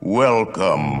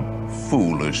Welcome,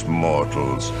 foolish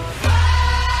mortals.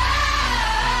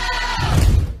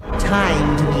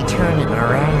 Time to be turning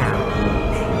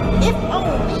around. If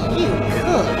only you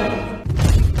could.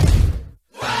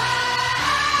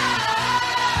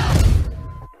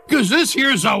 'Cause this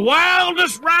here's the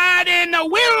wildest ride in the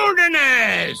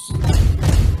wilderness!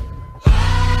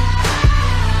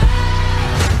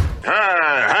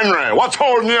 Hey, Henry, what's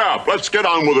holding you up? Let's get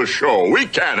on with the show. We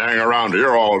can't hang around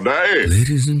here all day.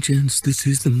 Ladies and gents, this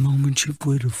is the moment you've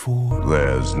waited for.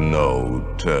 There's no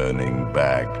turning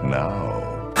back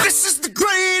now. This is the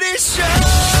greatest show!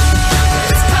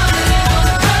 It's coming on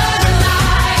the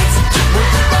lights.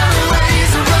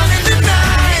 Runaways are running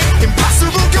tonight.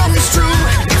 Impossible comes true.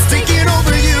 It's taking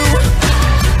over you.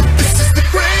 This is the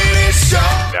greatest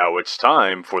show. Now it's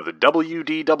time for the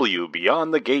WDW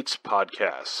Beyond the Gates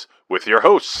podcast with your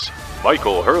hosts,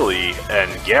 Michael Hurley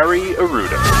and Gary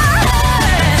Aruda.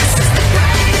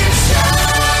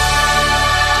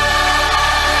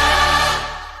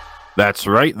 That's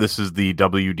right. This is the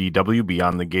WDW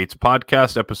Beyond the Gates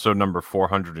podcast, episode number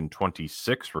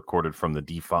 426, recorded from the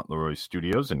D. Fauntleroy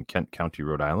Studios in Kent County,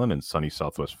 Rhode Island, and sunny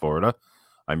Southwest Florida.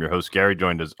 I'm your host, Gary,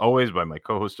 joined as always by my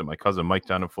co-host and my cousin, Mike,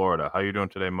 down in Florida. How you doing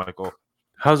today, Michael?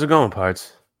 How's it going,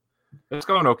 Parts? It's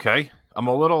going okay. I'm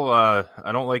a little,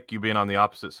 I don't like you being on the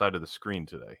opposite side of the screen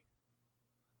today.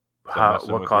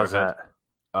 What caused that?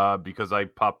 Because I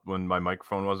popped, when my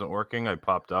microphone wasn't working, I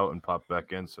popped out and popped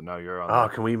back in, so now you're on. Oh,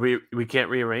 can we can't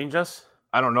rearrange us?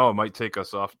 I don't know. It might take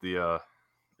us off the off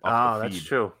the feed. That's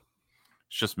true.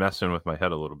 It's just messing with my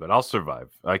head a little bit. I'll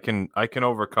survive. I can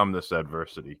overcome this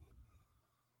adversity.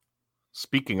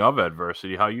 Speaking of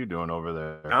adversity, how you doing over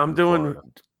there? I'm doing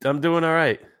all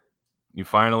right. You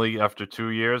finally, after 2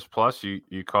 years plus,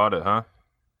 you caught it, huh?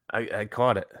 I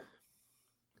caught it.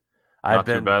 Not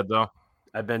too bad though.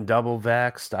 I've been double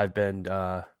vaxxed. I've been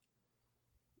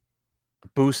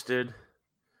boosted.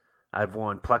 I've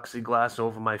worn plexiglass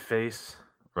over my face.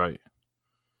 Right.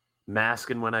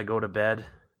 Masking when I go to bed.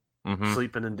 Mm-hmm.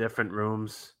 Sleeping in different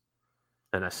rooms.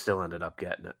 And I still ended up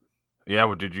getting it. Yeah,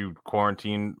 well, did you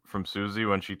quarantine from Susie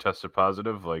when she tested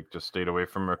positive? Like, just stayed away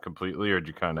from her completely, or did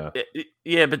you kind of...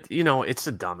 Yeah, but, it's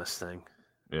the dumbest thing.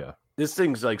 Yeah. This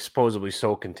thing's, supposedly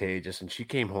so contagious, and she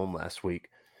came home last week,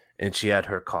 and she had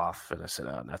her cough, and I said,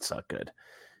 oh, that's not good.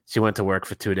 She went to work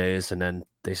for 2 days, and then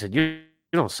they said, you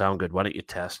don't sound good. Why don't you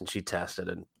test? And she tested,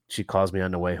 and she calls me on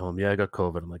the way home. Yeah, I got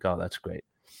COVID. I'm like, oh, that's great.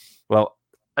 Well,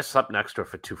 I slept next to her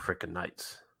for 2 freaking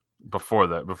nights. Before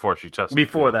she tested.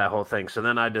 Before that whole thing. So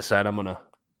then I decided I'm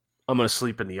gonna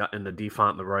sleep in the D.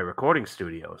 Fauntleroy recording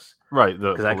studios. Right.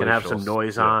 Because I can have some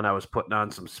noise on. I was putting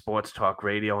on some sports talk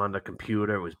radio on the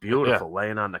computer. It was beautiful. Yeah.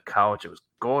 Laying on the couch. It was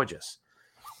gorgeous.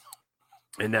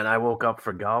 And then I woke up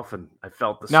for golf and I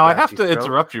felt the. Now I have to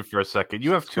interrupt you for a second.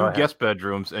 You have 2 guest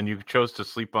bedrooms and you chose to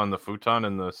sleep on the futon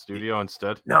in the studio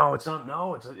instead? No, it's not.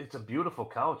 No, it's a beautiful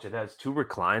couch. It has 2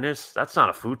 recliners. That's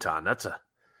not a futon. That's a.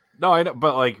 No, I know,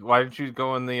 but why didn't you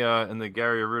go in the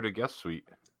Gary Aruda guest suite?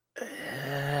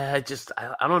 I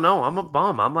don't know. I'm a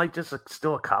bum. I'm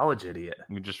still a college idiot.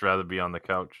 You'd just rather be on the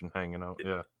couch and hanging out.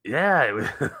 Yeah. Yeah.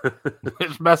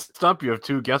 It's messed up. You have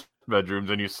 2 guest bedrooms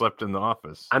and you slept in the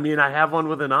office. I mean, I have one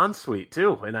with an ensuite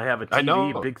too, and I have a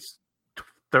TV, big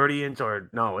 30-inch, or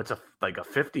no, it's a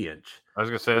 50-inch. I was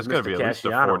gonna say it's gonna be at least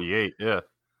a 48. Yeah.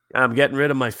 I'm getting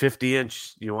rid of my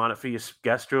 50-inch. You want it for your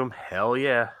guest room? Hell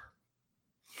yeah.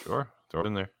 Sure, throw it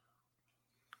in there.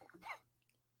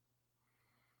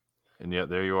 And yet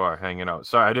there you are, hanging out.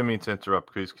 Sorry, I didn't mean to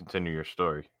interrupt. Please continue your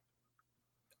story.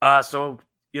 So,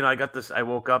 I got this. I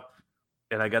woke up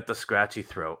and I got the scratchy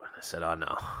throat. I said, oh,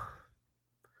 no.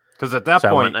 Because at that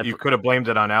point, you could have blamed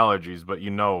it on allergies, but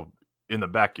in the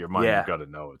back of your mind, you've got to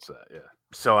know it's that. Yeah.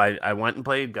 So I went and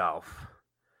played golf.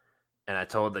 And I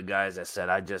told the guys, I said,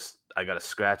 I got a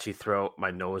scratchy throat.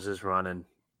 My nose is running.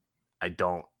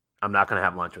 I'm not going to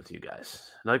have lunch with you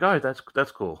guys. And they're like, all right,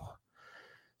 that's cool.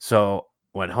 So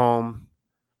went home.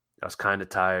 I was kind of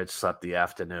tired, slept the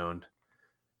afternoon.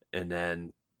 And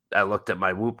then I looked at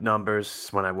my Whoop numbers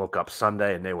when I woke up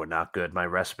Sunday, and they were not good. My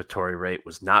respiratory rate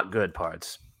was not good,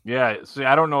 Parts. Yeah, see,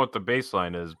 I don't know what the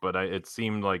baseline is, but it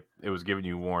seemed like it was giving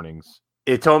you warnings.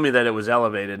 It told me that it was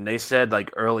elevated, and they said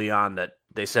early on that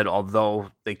they said although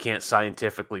they can't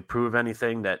scientifically prove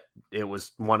anything, that it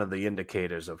was one of the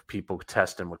indicators of people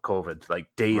testing with COVID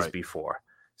days before.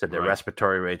 Said their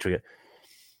respiratory rates were good.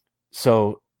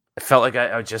 So I felt like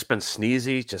I'd just been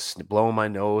sneezy, just blowing my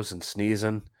nose and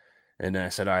sneezing. And then I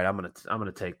said, all right, I'm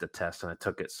gonna take the test, and I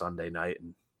took it Sunday night.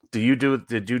 And did you do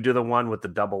the one with the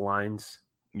double lines?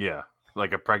 Yeah,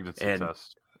 like a pregnancy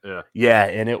test. Yeah. Yeah,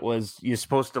 and it was, you're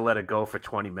supposed to let it go for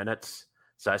 20 minutes.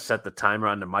 So I set the timer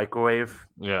on the microwave,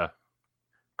 Yeah.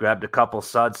 grabbed a couple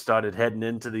suds, started heading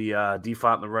into the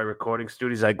DeFont Leroy recording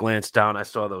studios. I glanced down. I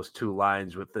saw those 2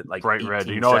 lines with it like Bright red.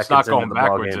 18 You know, it's not seconds into going the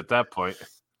backwards ballgame. at that point.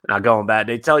 Not going back.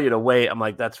 They tell you to wait. I'm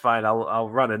like, that's fine. I'll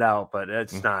run it out, but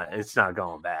it's not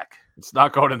going back. It's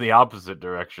not going in the opposite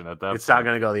direction at that It's point. not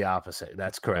going to go the opposite.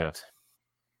 That's correct.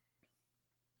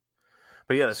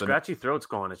 But yeah, the scratchy throat's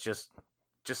going. It's just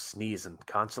sneezing,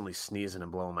 constantly sneezing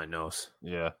and blowing my nose.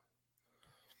 Yeah.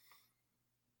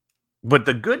 But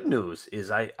the good news is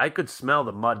I could smell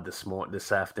the mud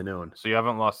this afternoon. So you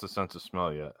haven't lost the sense of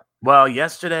smell yet. Well,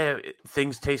 yesterday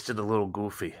things tasted a little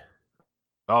goofy.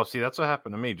 Oh, see, that's what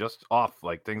happened to me. Just off,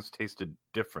 like things tasted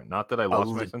different. Not that I lost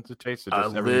my sense of taste. It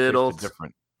just everything tasted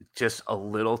different. Just a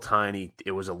little tiny.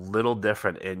 It was a little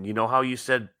different. And you know how you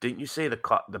said? Didn't you say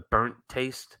the burnt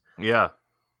taste? Yeah.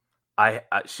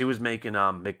 She was making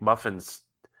McMuffins,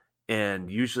 and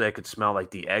usually I could smell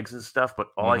like the eggs and stuff, but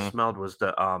all I smelled was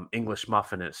the English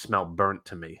muffin, and it smelled burnt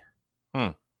to me.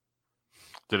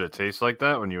 Did it taste like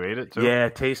that when you ate it too? Yeah,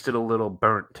 it tasted a little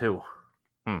burnt too.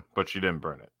 But she didn't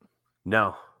burn it.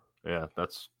 No. Yeah,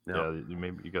 that's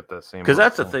maybe you got that same. Because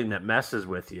that's the thing that messes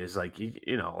with you is like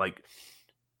you know, like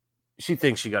she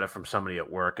thinks she got it from somebody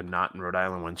at work and not in Rhode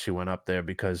Island when she went up there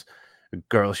because the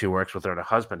girl she works with and her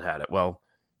husband had it. Well,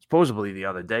 supposedly the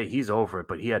other day he's over it,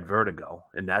 but he had vertigo,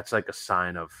 and that's like a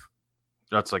sign of.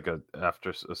 That's like a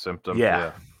symptom.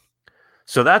 Yeah.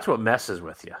 So that's what messes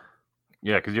with you.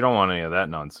 Yeah, because you don't want any of that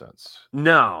nonsense.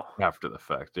 No. After the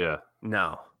fact, yeah.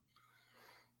 No.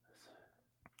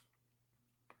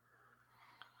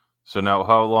 So now,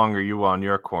 how long are you on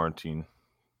your quarantine?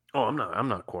 Oh, I'm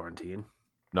not quarantined.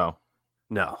 No.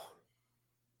 No.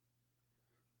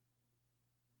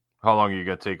 How long are you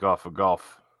gonna take off of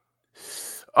golf?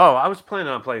 Oh, I was planning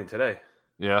on playing today.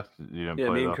 Yeah, you didn't play.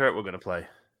 Me and though. Kurt were gonna play.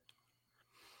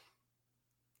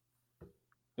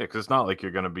 Yeah, because it's not like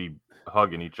you're gonna be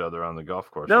hugging each other on the golf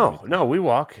course. or anything. No, we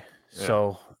walk. Yeah.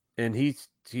 So, and he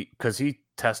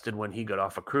tested when he got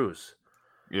off a cruise.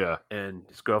 Yeah. And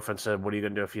his girlfriend said, "What are you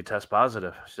gonna do if you test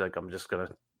positive?" She's like, "I'm just gonna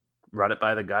run it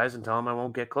by the guys and tell them I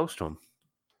won't get close to him."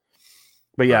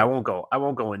 But yeah, I won't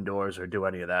go indoors or do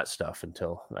any of that stuff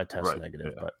until I test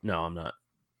negative. Yeah. But no, I'm not.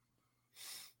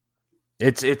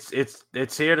 It's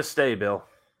here to stay, Bill.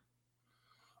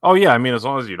 Oh yeah, I mean, as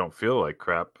long as you don't feel like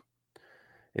crap.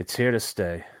 It's here to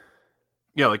stay.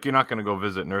 Yeah, like you're not going to go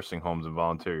visit nursing homes and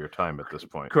volunteer your time at this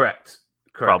point. Correct.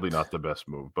 Probably not the best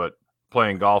move, but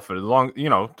playing golf, as long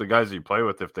the guys that you play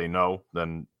with, if they know,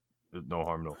 then there's no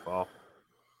harm, no foul.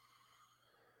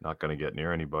 Not going to get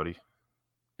near anybody.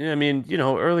 Yeah, I mean,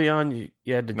 early on you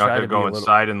had to not try going to to go be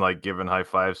inside and like giving high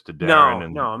fives to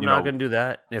Darren. No, I'm not going to do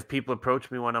that. If people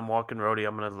approach me when I'm walking roadie,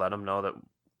 I'm going to let them know that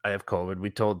I have COVID. We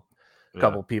told a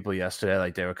couple people yesterday,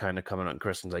 like they were kind of coming on.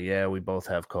 Kristen's like, "Yeah, we both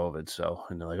have COVID." So,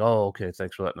 and they're like, "Oh, okay,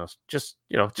 thanks for letting us." Just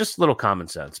just little common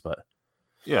sense, but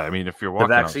yeah, I mean, if you're walking,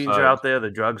 the vaccines outside, are out there,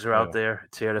 the drugs are out there.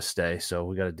 It's here to stay, so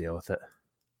we got to deal with it.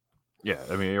 Yeah,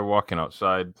 I mean, you're walking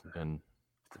outside and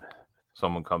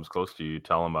someone comes close to you, you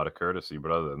tell them out of courtesy, but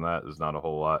other than that, there's not a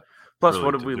whole lot. Plus, really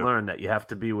what did to we do. learn? That you have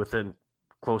to be within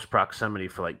close proximity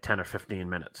for like 10 or 15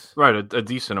 minutes. Right, a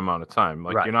decent amount of time.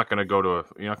 Like Right. you're not going to go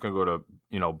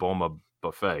to Boma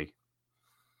Buffet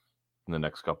in the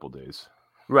next couple days.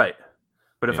 Right.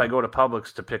 But if Yeah. I go to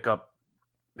Publix to pick up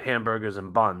hamburgers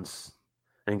and buns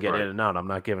and get Right. in and out, I'm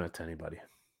not giving it to anybody.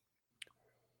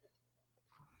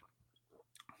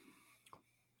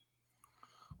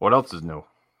 What else is new?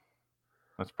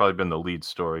 That's probably been the lead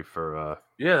story for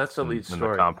Yeah, that's the lead in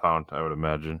story. the compound, I would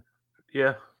imagine.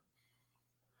 Yeah.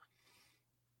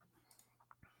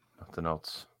 Nothing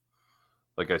else.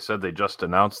 Like I said, they just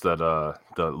announced that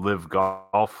the Live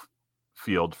Golf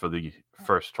field for the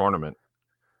first tournament,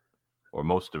 or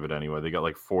most of it anyway, they got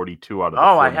like 42 out of the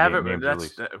Oh, I 48 have it. names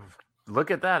That's released.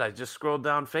 look at that. I just scrolled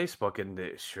down Facebook and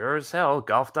it sure as hell,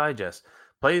 Golf Digest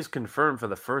plays confirmed for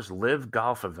the first Live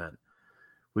Golf event.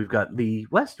 We've got Lee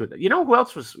Westwood. You know who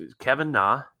else was Kevin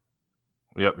Na,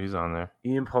 Yep, he's on there.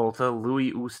 Ian Poulter,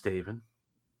 Louis Oosthaven.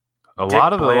 A Dick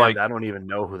lot of the Bland, I don't even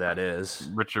know who that is.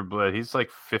 Richard Bled, he's like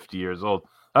 50 years old.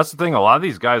 That's the thing. A lot of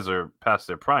these guys are past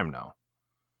their prime now.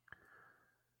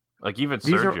 Like even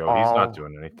These are Sergio, he's all- not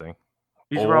doing anything.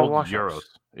 These are all Old wash-ups. Euros.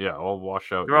 Yeah, all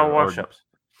washout. They're all or wash-ups.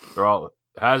 They're all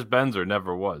has-beens or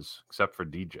never was, except for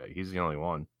DJ. He's the only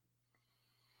one.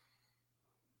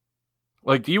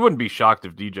 Like, you wouldn't be shocked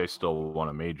if DJ still won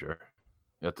a major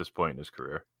at this point in his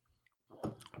career.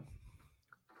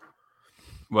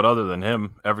 But other than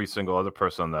him, every single other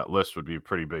person on that list would be a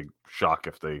pretty big shock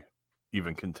if they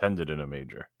even contended in a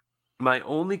major. My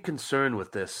only concern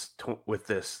with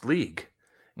this league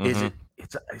is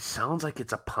It sounds like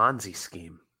it's a Ponzi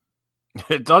scheme.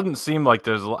 It doesn't seem like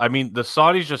there's. I mean, the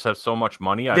Saudis just have so much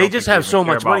money. They just have so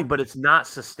much money, but it's not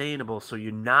sustainable. So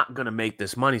you're not going to make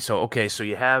this money. So okay, so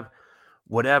you have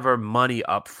whatever money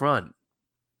up front.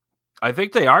 I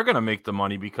think they are going to make the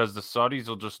money because the Saudis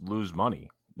will just lose money.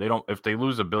 They don't. If they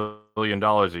lose $1 billion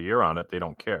a year on it, they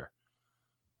don't care.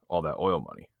 All that oil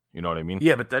money. You know what I mean?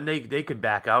 Yeah, but then they could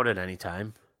back out at any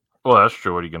time. Well, that's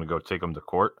true. What are you going to go take them to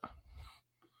court?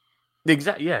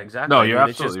 Exactly. Yeah, exactly. No, you're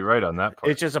absolutely right on that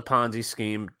part. It's just a Ponzi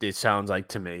scheme. It sounds like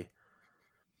to me.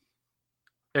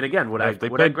 And again, if they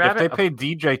paid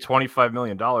DJ $25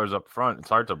 million up front, it's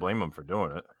hard to blame them for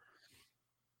doing it.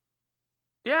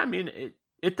 Yeah, I mean,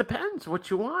 it depends what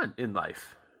you want in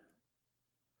life.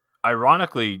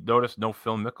 Ironically, notice no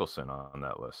Phil Mickelson on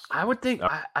that list. I would think.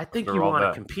 I think you want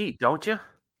to compete, don't you?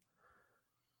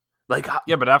 Like,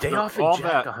 yeah, but after they offered all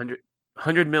Jack that,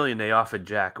 $100 million. They offered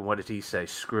Jack, and what did he say?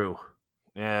 Screw.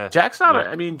 Yeah, Jack's not.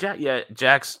 I mean,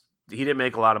 Jack's. He didn't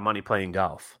make a lot of money playing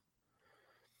golf.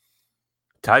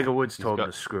 Tiger Woods told him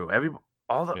to screw.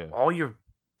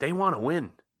 They want to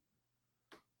win.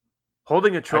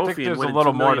 Holding a trophy. I think there's and a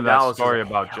little more to that story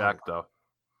about Jack, though.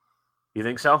 You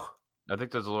think so? I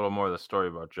think there's a little more to the story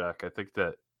about Jack. I think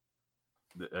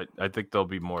there'll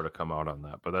be more to come out on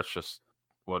that, but that's just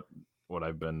what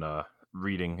I've been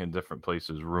reading in different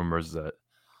places. Rumors that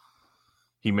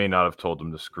he may not have told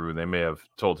him to screw. They may have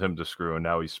told him to screw, and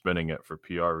now he's spinning it for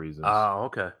PR reasons. Oh,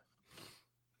 okay.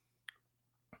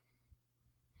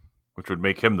 Which would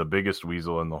make him the biggest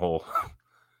weasel in the whole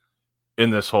in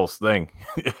this whole thing,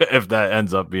 if that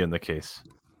ends up being the case.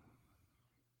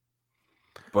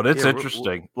 But it's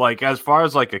interesting. Like, as far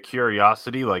as like a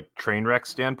curiosity, like train wreck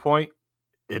standpoint,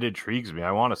 it intrigues me.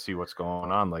 I want to see what's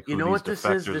going on. Like, who these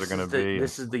defectors are going to be.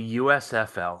 This is the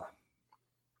USFL.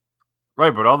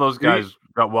 Right, but all those guys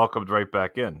got welcomed right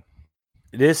back in.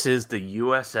 This is the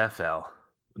USFL.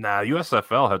 Nah,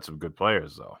 USFL had some good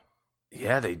players, though.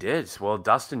 Yeah, they did. Well,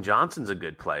 Dustin Johnson's a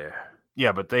good player.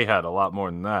 Yeah, but they had a lot more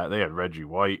than that. They had Reggie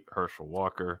White, Herschel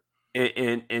Walker.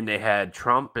 And they had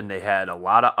Trump, and they had a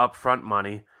lot of upfront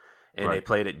money, and they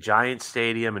played at Giant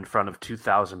Stadium in front of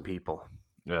 2,000 people.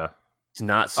 Yeah. It's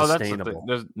not sustainable.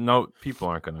 There's no people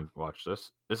aren't going to watch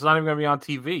this. It's not even going to be on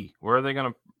TV. Where are they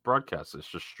going to broadcast this?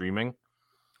 Just streaming?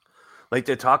 Like,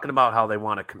 they're talking about how they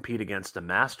want to compete against the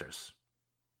Masters.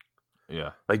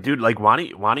 Yeah. Like, dude, like, why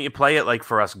don't you play it like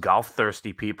for us golf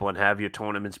thirsty people and have your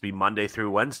tournaments be Monday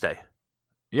through Wednesday?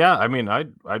 Yeah, I mean,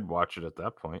 I'd watch it at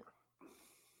that point.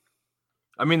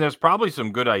 I mean, there's probably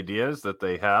some good ideas that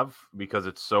they have because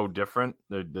it's so different.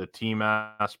 The team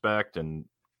aspect and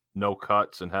no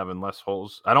cuts and having less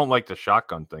holes. I don't like the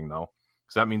shotgun thing, though,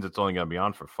 because that means it's only going to be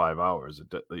on for 5 hours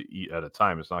at a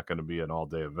time. It's not going to be an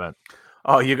all-day event.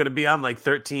 Oh, you're going to be on like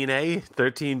 13A,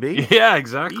 13B? Yeah,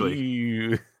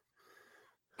 exactly.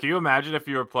 Can you imagine if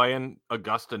you were playing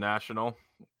Augusta National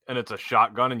and it's a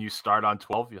shotgun and you start on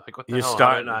 12? You're like, what the hell? You're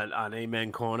starting on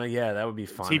Amen Corner? Yeah, that would be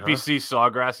fun. TPC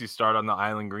Sawgrass, you start on the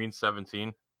Island Green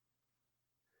 17.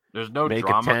 There's no Make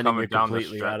drama a 10 coming down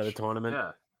completely the stretch. out of the tournament.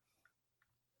 Yeah.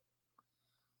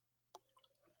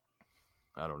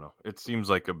 I don't know. It seems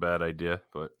like a bad idea,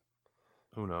 but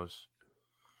who knows?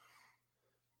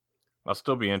 I'll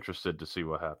still be interested to see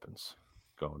what happens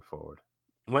going forward.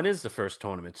 When is the first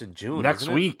tournament? It's in June. Next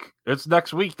week. It's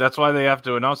next week. That's why they have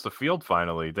to announce the field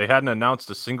finally. They hadn't announced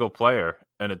a single player,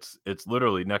 and it's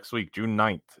literally next week. June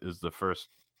 9th is the first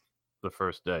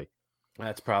day.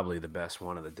 That's probably the best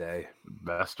one of the day.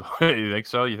 Best one? You think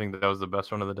so? You think that was the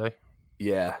best one of the day?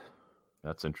 Yeah.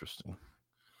 That's interesting.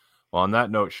 Well, on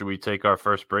that note, should we take our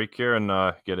first break here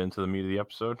and get into the meat of the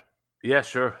episode? Yeah,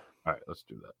 sure. All right, let's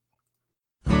do that.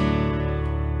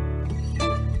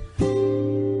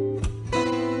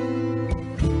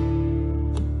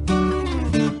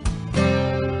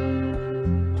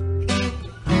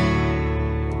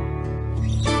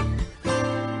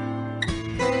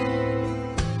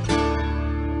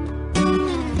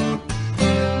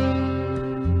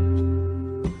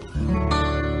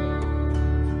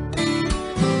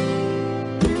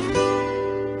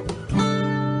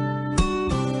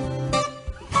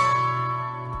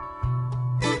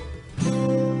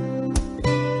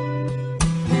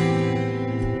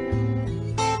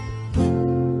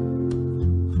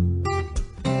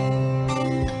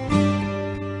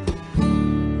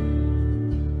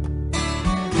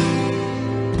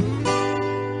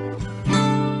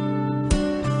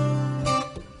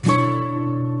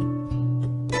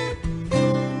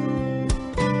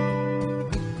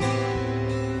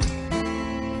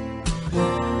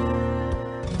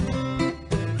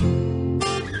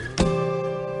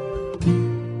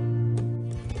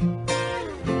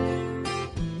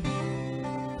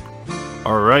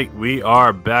 All right, we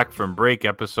are back from break,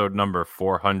 episode number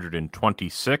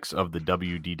 426 of the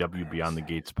WDW Beyond the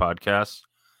Gates podcast.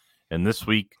 And this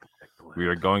week, we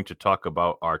are going to talk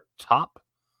about our top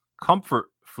comfort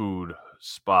food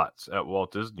spots at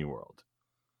Walt Disney World.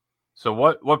 So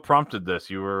what prompted this?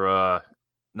 You were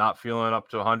not feeling up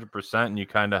to 100% and you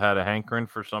kind of had a hankering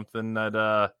for something that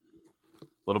a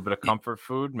little bit of comfort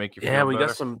food make you feel Yeah, we better?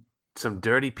 got some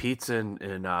dirty pizza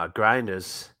and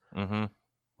grinders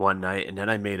one night, and then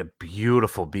I made a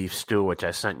beautiful beef stew, which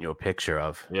I sent you a picture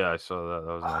of. Yeah, I saw that.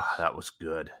 That was nice. That was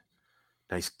good.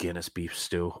 Nice Guinness beef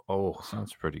stew. Oh,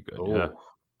 Sounds pretty good. oh. Yeah.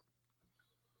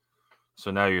 So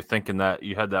now you're thinking that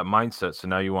you had that mindset. So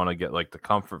now you want to get like the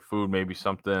comfort food, maybe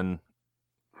something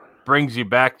brings you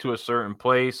back to a certain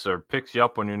place or picks you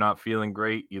up when you're not feeling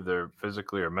great, either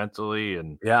physically or mentally,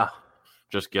 and Yeah.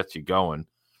 just gets you going.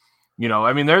 You know,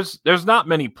 I mean, there's not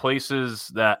many places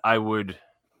that I would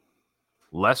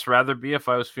less rather be if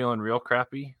I was feeling real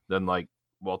crappy than like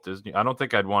Walt Disney. I don't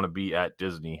think I'd want to be at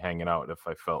Disney hanging out if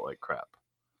I felt like crap.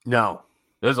 No.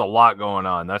 There's a lot going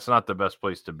on. That's not the best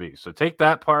place to be. So take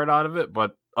that part out of it.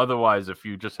 But otherwise, if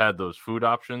you just had those food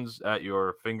options at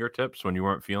your fingertips when you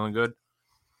weren't feeling good,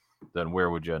 then where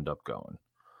would you end up going?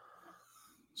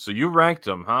 So you ranked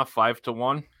them, huh?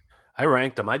 5-1? I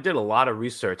ranked them. I did a lot of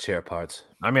research here, Parts.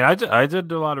 I mean, I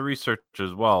did a lot of research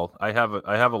as well. I have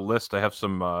a list. I have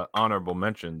some honorable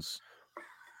mentions.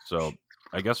 So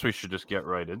I guess we should just get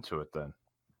right into it then.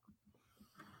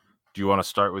 Do you want to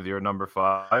start with your number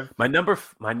 5? My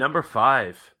number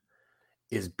 5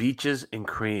 is Beaches and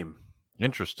Cream.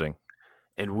 Interesting.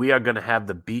 And we are going to have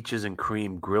the Beaches and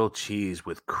Cream grilled cheese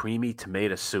with creamy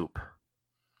tomato soup.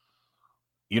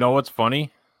 You know what's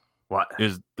funny? What?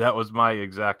 Is that was my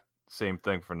exact same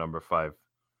thing for number 5.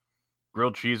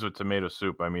 Grilled cheese with tomato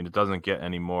soup. I mean, it doesn't get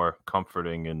any more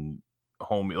comforting and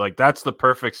homey. Like, that's the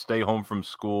perfect stay home from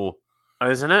school,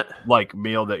 Isn't it? like,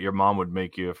 meal that your mom would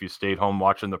make you if you stayed home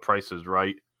watching The Price is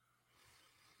Right.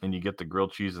 And you get the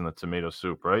grilled cheese and the tomato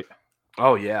soup, right?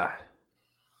 Oh, yeah.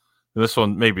 This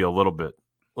one may be a little bit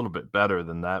better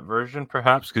than that version,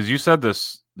 perhaps, because you said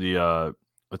the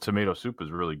tomato soup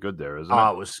is really good there, isn't it?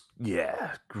 Oh, it was,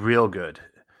 yeah, real good.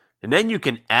 And then you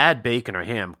can add bacon or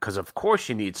ham because, of course,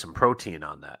 you need some protein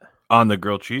on that. On the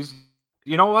grilled cheese?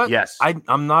 You know what? Yes.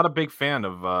 I'm not a big fan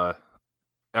of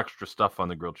extra stuff on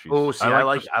the grilled cheese. Oh, see, I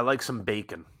like just some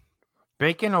bacon.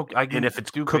 bacon. I can And if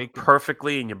it's do cooked bacon.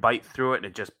 perfectly and you bite through it and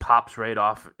it just pops right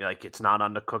off, like it's not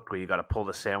undercooked where you got to pull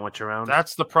the sandwich around.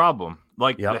 That's the problem.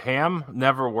 Like Yep. the ham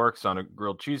never works on a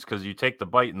grilled cheese because you take the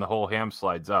bite and the whole ham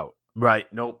slides out. Right.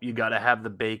 Nope. You got to have the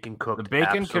bacon cooked. The bacon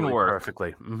can absolutely work.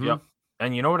 perfectly. Mhm. Yep.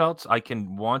 And you know what else I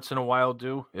can once in a while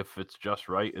do if it's just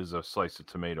right is a slice of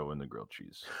tomato in the grilled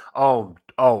cheese. Oh,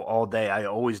 all day. I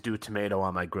always do tomato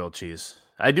on my grilled cheese.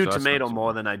 I do So that's tomato not too more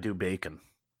bad. than I do bacon.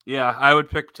 Yeah, I would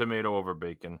pick tomato over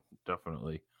bacon,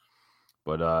 definitely.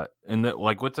 But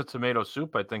like with the tomato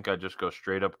soup, I think I just go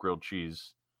straight up grilled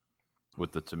cheese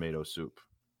with the tomato soup.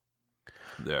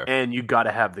 There. And you got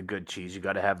to have the good cheese. You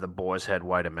got to have the Boar's Head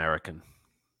White American.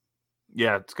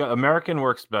 Yeah, American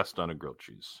works best on a grilled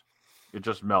cheese. It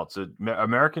just melts.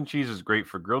 American cheese is great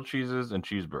for grilled cheeses and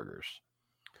cheeseburgers,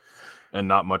 and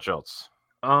not much else.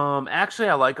 Actually,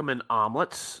 I like them in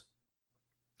omelets.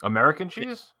 American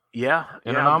cheese Yeah,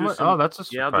 in yeah, an I'll do omelet? some- Oh, that's a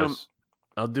yeah, surprise.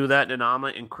 I'll do that in an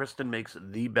omelet. And Kristen makes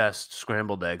the best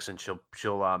scrambled eggs, and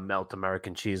she'll melt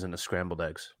American cheese into scrambled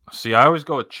eggs. See, I always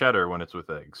go with cheddar when it's with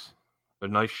eggs. A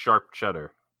nice sharp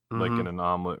cheddar, like Mhm. in an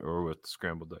omelet or with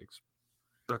scrambled eggs.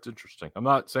 That's interesting. I'm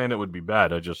not saying it would be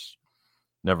bad. I just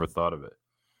never thought of it.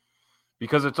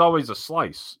 Because it's always a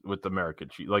slice with American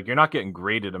cheese. Like, you're not getting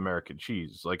grated American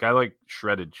cheese. Like, I like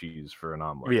shredded cheese for an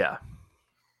omelet. Yeah,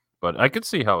 But I could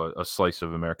see how a slice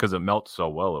of American, because it melts so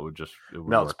well, it would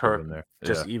melts work good in perfect. there.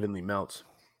 Just Yeah. evenly melts.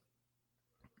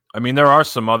 I mean, there are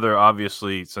some other,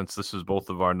 obviously, since this is both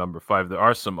of our number 5, there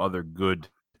are some other good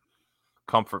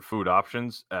comfort food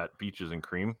options at Beaches and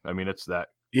Cream. I mean, it's that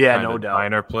Yeah, kind no of doubt.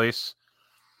 diner place.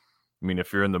 I mean,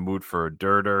 if you're in the mood for a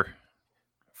dirter,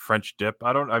 French dip,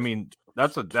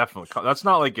 that's a definitely, that's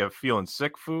not like a feeling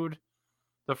sick food,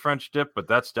 the French dip, but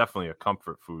that's definitely a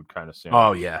comfort food kind of sandwich.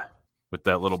 Oh yeah. With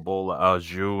that little bowl of au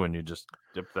jus, and you just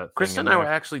dip that Kristen thing and in I were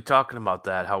there. actually talking about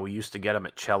that. How we used to get them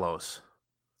at Cello's,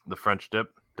 The French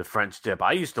dip, the French dip.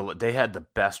 They had the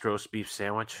best roast beef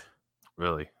sandwich.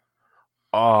 really.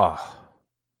 Oh.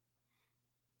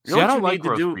 You See, know I what don't you like need to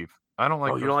roast do? beef. I don't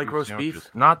like. Oh, you don't like roast sandwiches.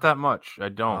 beef? Not that much. I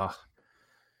don't. Ugh.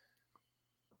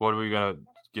 What are we gonna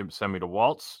send me to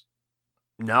Waltz?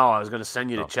 No, I was gonna send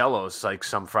you to Oh. Cello's like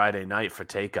some Friday night for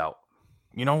takeout.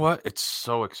 You know what? It's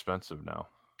so expensive now.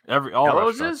 All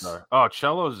Cello's restaurants is? are. Oh,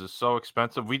 Cello's is so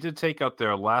expensive. We did take out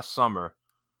there last summer.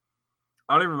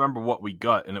 I don't even remember what we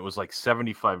got, and it was like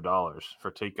 $75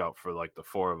 for takeout for like the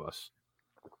four of us.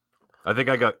 I think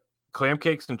I got clam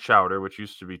cakes and chowder, which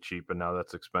used to be cheap, and now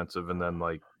that's expensive. And then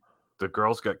like the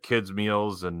girls got kids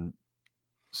meals, and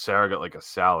Sarah got like a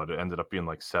salad. It ended up being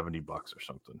like $70 or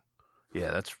something.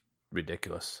 Yeah, that's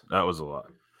ridiculous. That was a lot.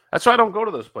 That's why I don't go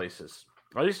to those places.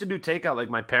 I used to do takeout like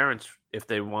my parents if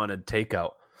they wanted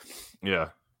takeout. Yeah.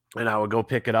 And I would go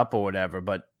pick it up or whatever.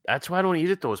 But that's why I don't eat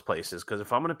at those places. Because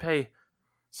if I'm going to pay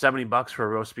 $70 for a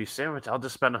roast beef sandwich, I'll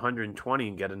just spend $120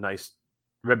 and get a nice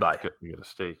ribeye. You get a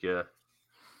steak, yeah.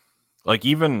 Like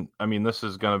even, I mean, this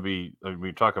is going to be,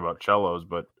 we talk about Cello's,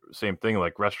 but same thing,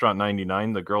 like Restaurant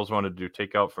 99, the girls wanted to do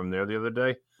takeout from there the other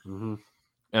day. Mm-hmm.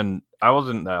 And I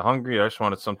wasn't that hungry. I just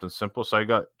wanted something simple. So I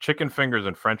got chicken fingers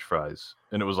and French fries.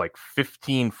 And it was like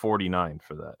 $15.49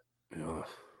 for that. Ugh.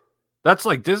 That's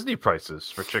like Disney prices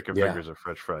for chicken fingers and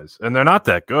French fries. And they're not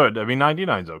that good. I mean,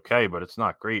 99's okay, but it's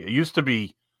not great. It used to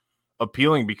be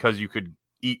appealing because you could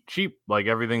eat cheap. Like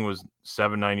everything was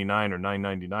 $7.99 or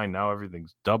 $9.99. Now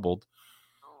everything's doubled.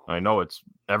 I know it's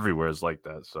everywhere is like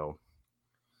that. So,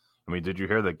 I mean, did you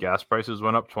hear that gas prices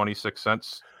went up 26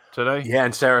 cents today? Yeah,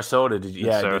 in Sarasota. Did you?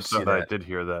 Yeah, I did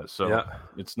hear that. So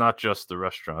it's not just the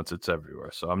restaurants; it's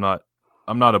everywhere. So I'm not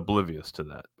oblivious to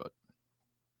that. But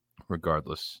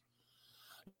regardless,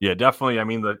 yeah, definitely. I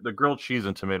mean, the grilled cheese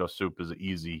and tomato soup is an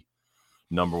easy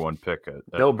number one pick.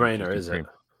 No brainer, is it?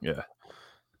 Yeah.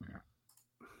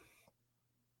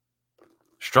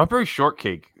 Strawberry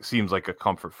shortcake seems like a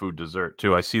comfort food dessert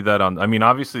too. I see that on. I mean,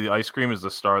 obviously the ice cream is the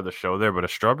star of the show there, but a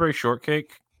strawberry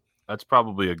shortcake, that's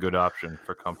probably a good option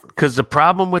for comfort. Because the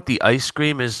problem with the ice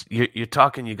cream is you're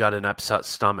talking you got an upset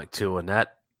stomach too, and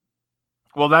that.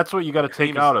 Well, that's what you got to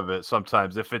take out of it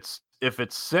sometimes. If it's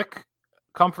sick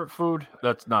comfort food,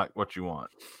 that's not what you want.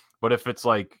 But if it's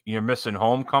like you're missing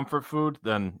home comfort food,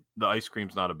 then the ice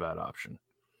cream's not a bad option.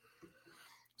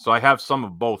 So I have some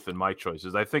of both in my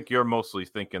choices. I think you're mostly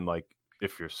thinking like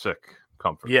if you're sick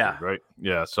comfort food, right?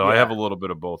 Yeah. So I have a little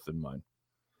bit of both in mind.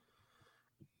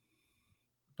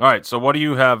 All right. So what do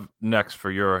you have next for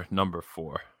your number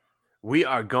 4? We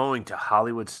are going to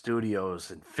Hollywood Studios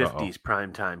and 50s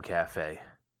Primetime Cafe.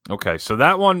 Okay. So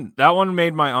that one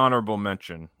made my honorable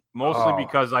mention, mostly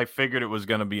because I figured it was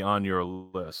going to be on your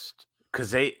list.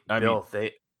 Because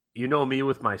you know me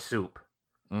with my soup.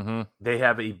 Mm-hmm. They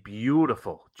have a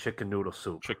beautiful chicken noodle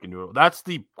soup. That's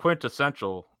the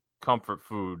quintessential comfort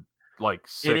food, like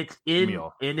sick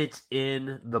meal. And it's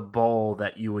in the bowl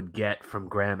that you would get from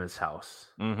Grandma's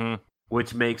house,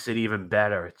 which makes it even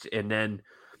better. And then,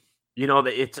 you know,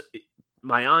 it's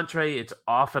my entree. It's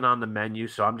often on the menu,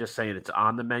 so I'm just saying it's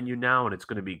on the menu now, and it's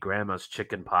going to be Grandma's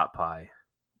chicken pot pie.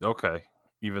 Okay,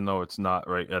 even though it's not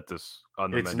right at this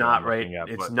on the menu. It's not right.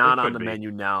 It's not on the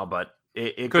menu now, but.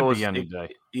 It could goes, be any day.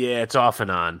 Yeah, it's off and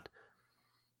on.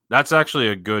 That's actually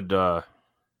a good.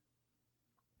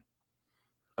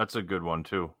 That's a good one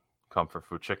too. Comfort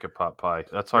food, chicken pot pie.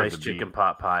 That's hard to beat. Chicken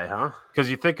pot pie, huh? Because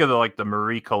you think of the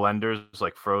Marie Callender's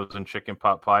like frozen chicken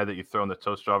pot pie that you throw in the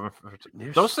toaster oven.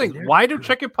 Those things. Why do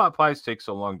chicken pot pies take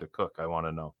so long to cook? I want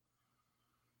to know.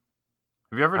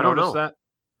 Have you ever noticed that?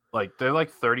 Like they're like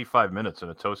 35 minutes in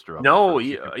a toaster oven. No,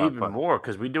 even more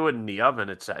because we do it in the oven.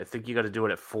 I think you got to do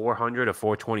it at 400 or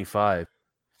 425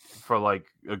 for like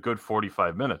a good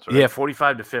 45 minutes. Right? Yeah,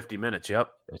 45 to 50 minutes.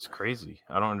 Yep, it's crazy.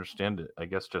 I don't understand it. I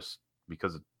guess just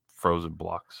because it's frozen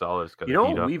block solid. You know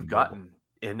what we've gotten,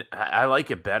 and I like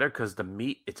it better because the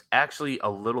meat it's actually a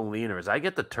little leaner. As I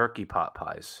get the turkey pot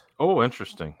pies. Oh,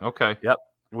 interesting. Okay. Yep,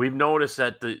 we've noticed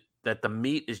that the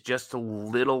meat is just a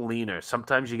little leaner.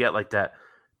 Sometimes you get like that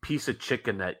piece of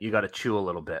chicken that you got to chew a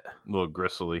little bit, a little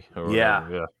gristly.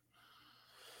 Yeah.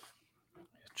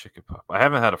 Chicken pot. I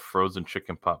haven't had a frozen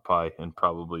chicken pot pie in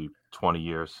probably 20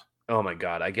 years. Oh my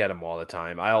god, I get them all the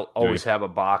time. I'll always have a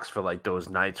box for like those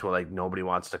nights where like nobody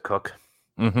wants to cook.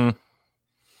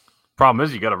 Problem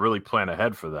is, you got to really plan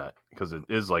ahead for that because it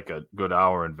is like a good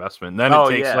hour investment. And then it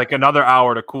takes like another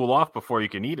hour to cool off before you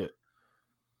can eat it.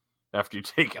 After you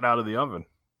take it out of the oven.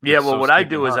 Yeah, well, what I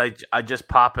do is I just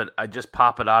pop it. I just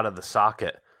pop it out of the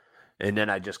socket, and then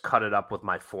I just cut it up with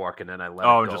my fork, and then I let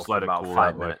it go for about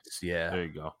 5 minutes. Yeah, there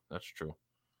you go. That's true.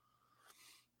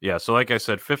 Yeah, so like I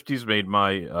said, 50s made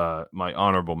my my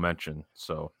honorable mention,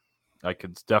 so I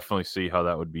could definitely see how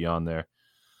that would be on there.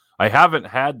 I haven't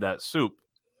had that soup,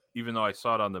 even though I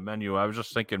saw it on the menu. I was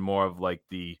just thinking more of like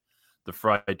the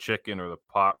fried chicken or the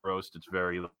pot roast. It's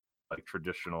very like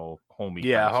traditional homey.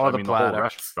 Yeah, the whole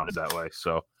restaurant is that way.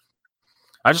 So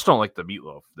I just don't like the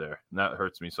meatloaf there. And that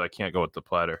hurts me, so I can't go with the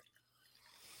platter.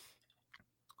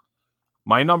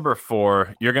 My number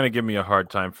 4, you're going to give me a hard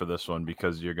time for this one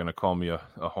because you're going to call me a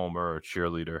homer or a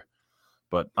cheerleader.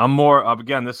 But I'm more,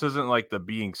 again, this isn't like the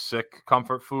being sick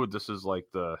comfort food. This is like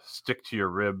the stick to your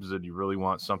ribs and you really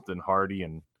want something hearty.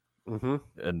 And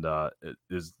it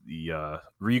is the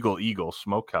Regal Eagle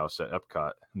Smokehouse at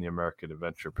Epcot in the American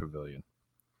Adventure Pavilion.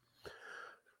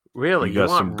 Really? You got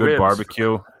some good ribs?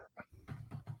 barbecue.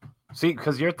 See,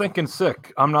 because you're thinking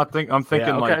sick. I'm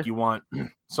thinking like you want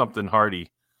something hearty.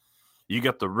 You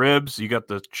got the ribs, you got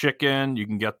the chicken, you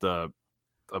can get the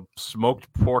smoked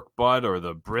pork butt or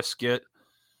the brisket.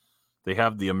 They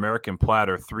have the American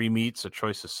platter, 3 meats, a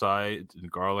choice of sides, and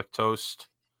garlic toast.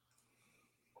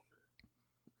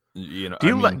 You know,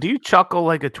 Do you chuckle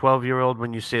like a 12-year-old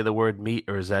when you say the word meat,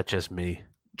 or is that just me?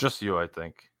 Just you, I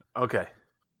think. Okay.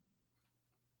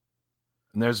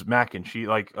 And there's mac and cheese.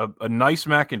 Like a nice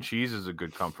mac and cheese is a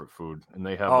good comfort food, and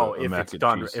they have if mac it's and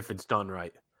done cheese. if it's done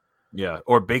right. Yeah,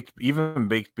 or baked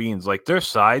beans. Like their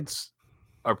sides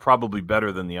are probably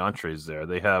better than the entrees there.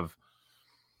 They have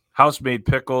house-made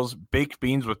pickles, baked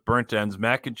beans with burnt ends,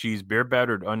 mac and cheese,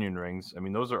 beer-battered onion rings. I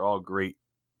mean, those are all great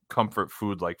comfort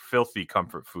food, like filthy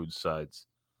comfort food sides.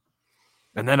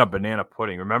 And then a banana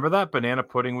pudding. Remember that banana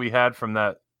pudding we had from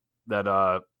that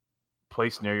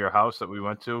place near your house that we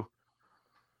went to?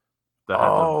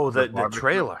 The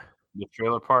trailer. The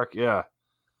trailer park, yeah.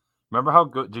 Remember how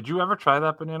good? Did you ever try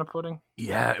that banana pudding?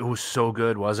 Yeah, it was so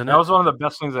good, wasn't it? That was one of the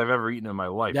best things I've ever eaten in my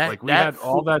life. We had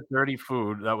all food, that dirty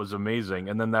food that was amazing,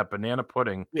 and then that banana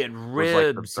pudding. We had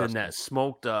ribs and that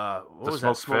smoked. What was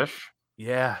that? Smoked fish.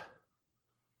 Yeah,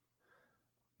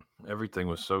 everything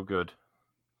was so good.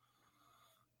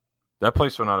 That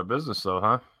place went out of business, though,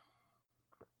 huh?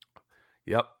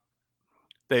 Yep.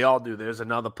 They all do. There's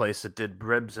another place that did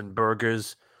ribs and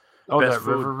burgers. Oh, Best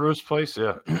that River Roost place,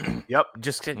 yeah. Yep.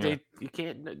 Just they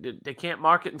can't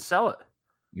market and sell it.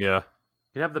 Yeah.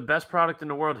 You have the best product in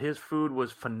the world. His food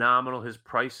was phenomenal. His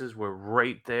prices were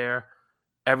right there.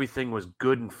 Everything was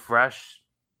good and fresh,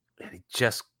 and he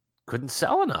just couldn't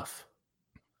sell enough.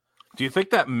 Do you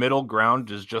think that middle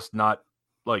ground is just not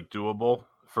like doable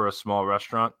for a small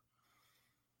restaurant?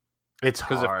 It's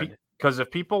hard. Because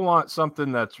if people want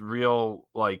something that's real,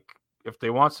 like if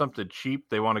they want something cheap,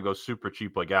 they want to go super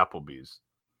cheap like Applebee's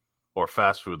or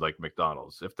fast food like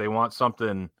McDonald's. If they want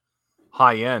something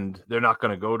high end, they're not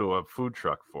going to go to a food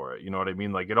truck for it. You know what I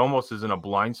mean? Like it almost is in a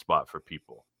blind spot for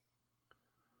people.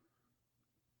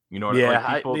 You know what I mean?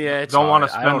 Like people don't want to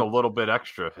spend a little bit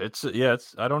extra. It's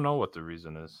I don't know what the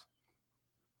reason is.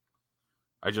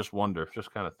 I just wonder,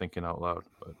 just kind of thinking out loud.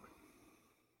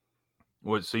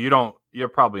 But so you're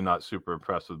probably not super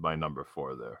impressed with my number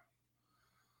 4 there.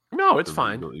 No, it's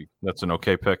fine. That's an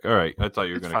okay pick. All right. I thought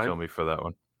you were going to kill me for that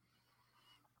one.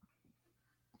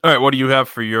 All right. What do you have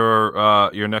for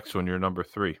your next one, your number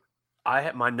 3?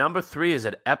 My number 3 is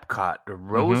at Epcot, the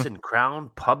Rose and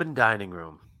Crown Pub and Dining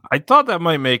Room. I thought that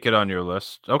might make it on your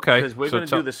list. Okay. Because we're going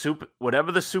to do the soup,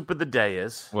 whatever the soup of the day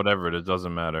is. Whatever it is,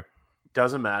 doesn't matter.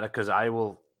 Doesn't matter because I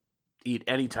will eat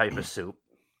any type of soup.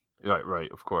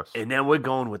 Right, of course. And then we're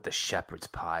going with the shepherd's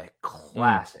pie.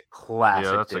 Classic yeah,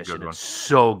 that's dish. A good one. It's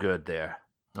so good there.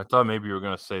 I thought maybe you were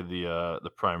going to say the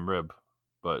prime rib,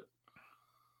 but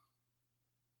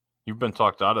you've been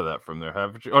talked out of that from there,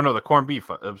 haven't you? Oh no, the corned beef.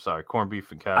 I'm sorry, corned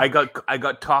beef and cabbage. I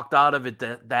got talked out of it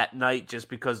that night just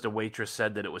because the waitress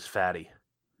said that it was fatty.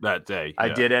 That day. I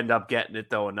did end up getting it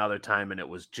though another time, and it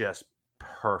was just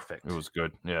perfect. It was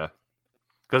good, yeah.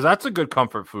 Because that's a good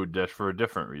comfort food dish for a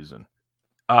different reason.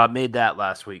 Made that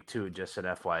last week too, just an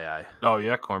FYI. Oh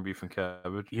yeah, corned beef and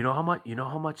cabbage. You know how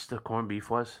much the corned beef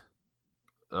was?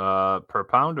 Per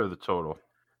pound or the total?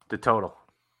 The total.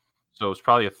 So it's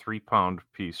probably a 3-pound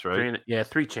piece, right?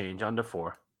 3 change, under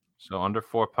 4. So under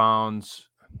 4 pounds,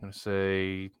 I'm gonna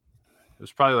say it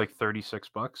was probably like $36.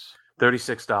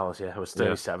 $36, yeah. It was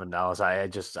 $37. I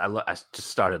just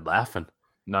started laughing.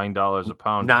 $9 a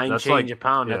pound. That's change a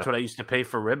pound. Yeah. That's what I used to pay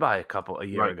for ribeye a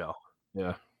year ago.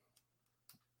 Yeah.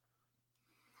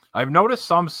 I've noticed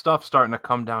some stuff starting to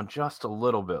come down just a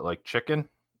little bit, like chicken.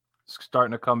 It's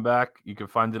starting to come back. You can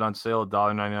find it on sale,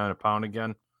 $1.99 a pound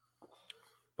again.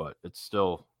 But it's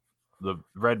still, the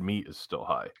red meat is still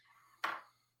high.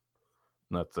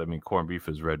 Corned beef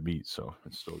is red meat, so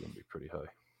it's still going to be pretty high.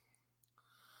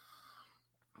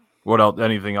 What else?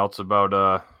 Anything else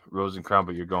about Rose and Crown?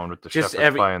 But you're going with the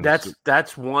shepherd's pie and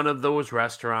that's one of those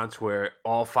restaurants where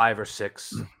all 5 or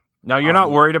 6. Now you're not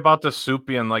worried about the soup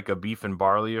being like a beef and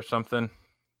barley or something?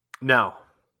 No.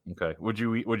 Okay. Would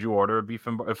you order a beef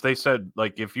and barley? If they said,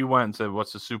 like, if you went and said,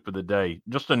 what's the soup of the day?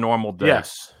 Just a normal day.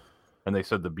 Yes. And they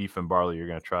said the beef and barley, you're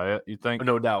going to try it, you think?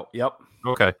 No doubt. Yep.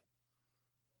 Okay.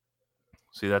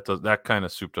 See, that kind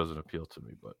of soup doesn't appeal to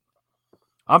me, but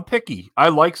I'm picky. I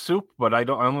like soup, but I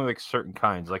only like certain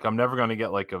kinds. Like I'm never gonna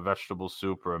get like a vegetable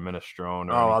soup or a minestrone.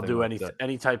 Or I'll do like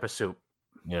any type of soup.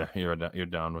 Yeah, you're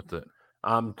down with it.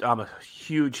 I'm a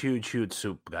huge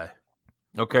soup guy.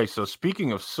 Okay, so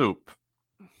speaking of soup,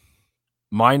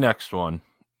 my next one,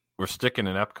 we're sticking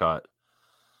in Epcot.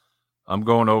 I'm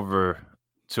going over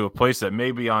to a place that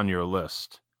may be on your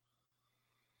list.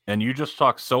 And you just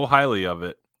talked so highly of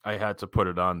it, I had to put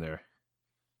it on there.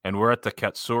 And we're at the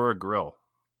Katsura Grill.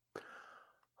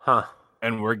 Huh.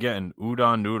 And we're getting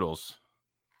udon noodles.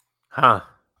 Huh.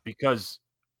 Because,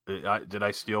 did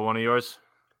I steal one of yours?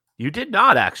 You did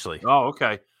not, actually. Oh,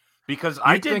 okay. Because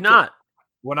I did not.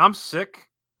 When I'm sick,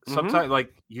 sometimes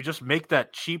like you just make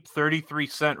that cheap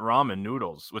 33-cent ramen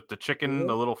noodles with the chicken,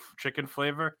 the little chicken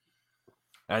flavor.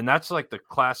 And that's like the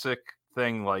classic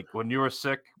thing. Like when you were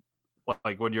sick,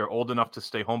 like when you're old enough to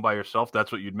stay home by yourself,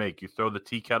 that's what you'd make. You throw the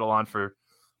tea kettle on for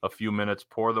a few minutes,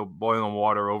 pour the boiling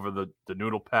water over the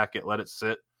noodle packet, let it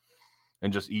sit,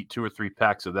 and just eat 2 or 3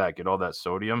 packs of that. Get all that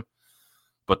sodium.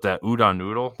 But that udon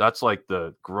noodle, that's like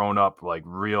the grown-up, like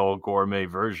real gourmet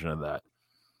version of that.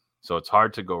 So it's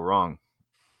hard to go wrong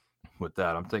with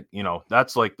that. I'm thinking,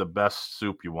 that's like the best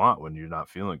soup you want when you're not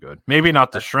feeling good. Maybe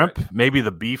not the shrimp, maybe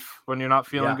the beef when you're not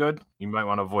feeling good. You might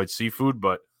want to avoid seafood,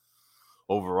 but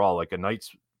overall, like a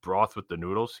night's broth with the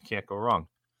noodles, you can't go wrong.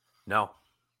 No.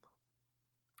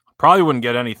 Probably wouldn't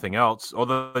get anything else,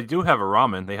 although they do have a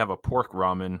ramen. They have a pork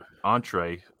ramen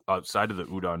entree outside of the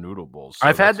udon noodle bowls. So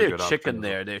I've had their chicken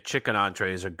there. Their chicken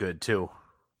entrees are good, too.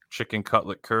 Chicken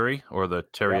cutlet curry or the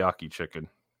teriyaki chicken?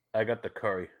 I got the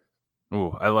curry.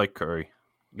 Ooh, I like curry.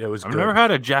 It was I've good. never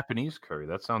had a Japanese curry.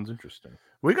 That sounds interesting.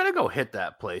 We're going to go hit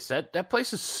that place. That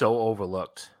place is so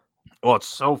overlooked. Well, it's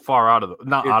so far out of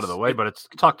the way, but it's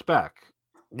tucked back.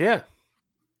 Yeah.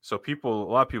 So a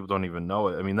lot of people don't even know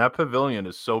it. I mean, that pavilion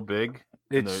is so big.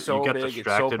 It's so you get big.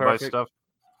 distracted It's so by perfect. stuff.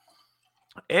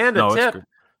 And the tip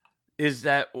is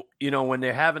that, when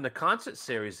they're having the concert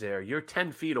series there, you're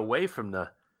 10 feet away from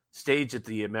the stage at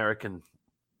the American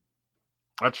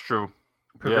That's true.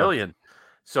 Pavilion. Yeah.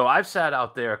 So I've sat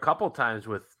out there a couple times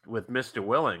with Mr.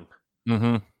 Willing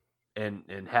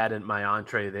and had in my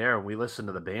entree there, and we listened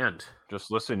to the band.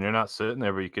 Just listen. You're not sitting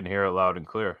there, but you can hear it loud and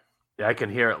clear. Yeah, I can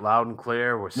hear it loud and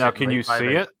clear. Now, can you see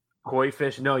it? Koi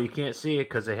fish? No, you can't see it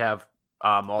because they have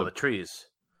all the trees,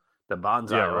 the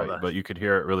bonsai. Yeah, right. But you could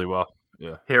hear it really well.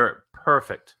 Yeah, hear it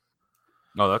perfect.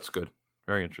 Oh, that's good.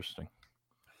 Very interesting.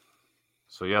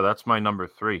 So yeah, that's my number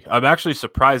 3. I'm actually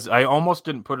surprised. I almost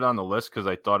didn't put it on the list because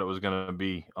I thought it was going to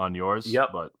be on yours. Yep.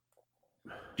 But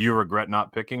do you regret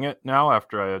not picking it now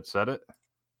after I had said it?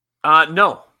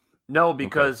 No,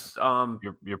 because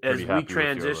you're pretty as happy we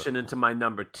transition into my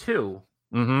number 2,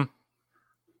 I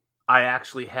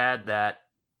actually had that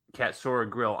Katsura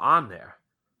Grill on there.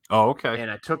 Oh, okay.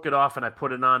 And I took it off and I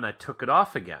put it on. I took it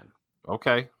off again.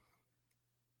 Okay.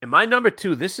 And my number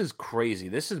 2, this is crazy.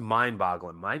 This is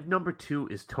mind-boggling. My number 2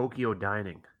 is Tokyo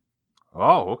Dining.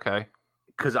 Oh, okay.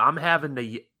 Because I'm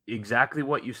having exactly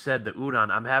what you said, the udon.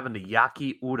 I'm having the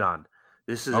yaki udon.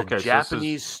 This is a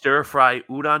Japanese stir-fry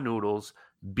udon noodles,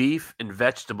 beef and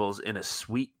vegetables in a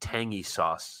sweet, tangy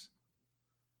sauce.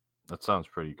 That sounds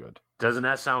pretty good. Doesn't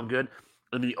that sound good?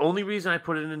 And the only reason I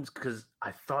put it in is because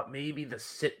I thought maybe the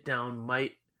sit-down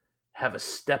might have a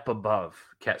step above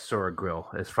Katsura Grill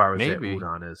as far as that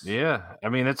udon is. Yeah. I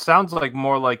mean, it sounds like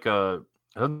more like it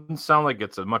doesn't sound like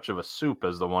it's as much of a soup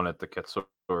as the one at the Katsura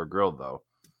Grill, though,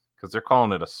 because they're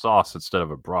calling it a sauce instead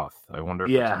of a broth. I wonder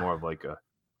if it's more of like a...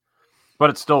 But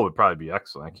it still would probably be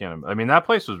excellent. I mean, that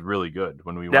place was really good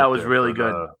when we went. That was really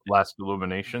good. Last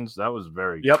Illuminations. That was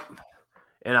very good. Yep.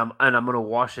 And I'm going to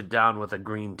wash it down with a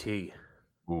green tea.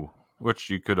 Ooh.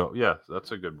 Which you could,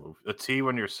 that's a good move. A tea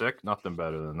when you're sick, nothing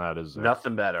better than that, is there?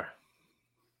 Nothing better.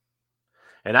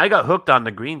 And I got hooked on the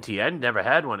green tea. I'd never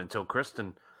had one until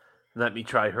Kristen let me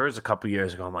try hers a couple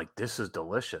years ago. I'm like, this is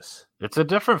delicious. It's a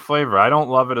different flavor. I don't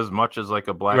love it as much as like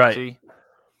a black tea,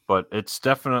 but it's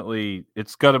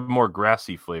got a more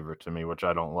grassy flavor to me, which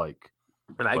I don't like.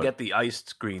 And I get the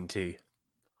iced green tea.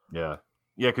 Yeah.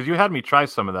 Yeah, because you had me try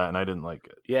some of that and I didn't like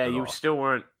it. Yeah, you still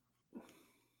weren't.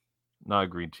 Not a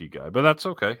green tea guy, but that's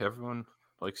okay. Everyone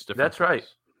likes different. That's right.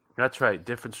 That's right.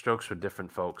 Different strokes for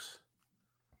different folks.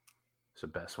 It's the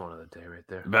best one of the day right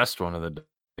there. Best one of the day.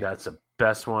 That's the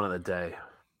best one of the day.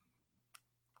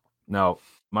 Now,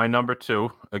 my number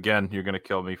 2, again, you're going to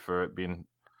kill me for it being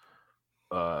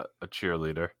a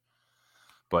cheerleader,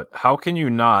 but how can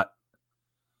you not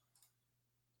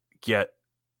get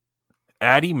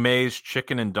Addie Mae's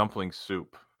chicken and dumpling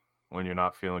soup when you're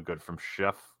not feeling good from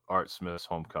Chef Art Smith's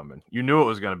Homecoming. You knew it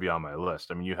was going to be on my list.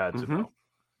 I mean, you had to know.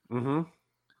 Mm-hmm.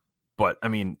 But I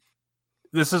mean,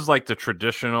 this is like the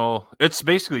traditional. It's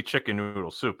basically chicken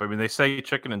noodle soup. I mean, they say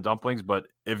chicken and dumplings, but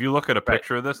if you look at a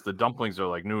picture of this, the dumplings are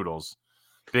like noodles,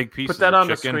 big pieces. Put that of on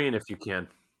the chicken. screen if you can.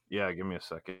 Yeah, give me a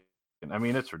second. I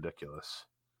mean, it's ridiculous.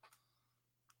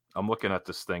 I'm looking at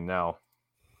this thing now.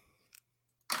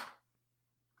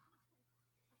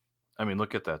 I mean,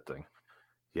 look at that thing.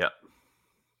 Yep.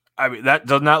 I mean, that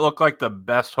does not look like the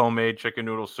best homemade chicken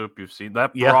noodle soup you've seen.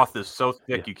 That broth is so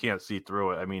thick you can't see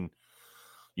through it. I mean,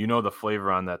 you know the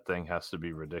flavor on that thing has to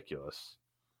be ridiculous.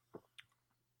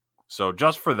 So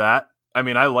just for that, I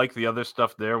mean, I like the other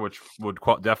stuff there, which would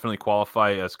definitely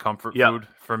qualify as comfort food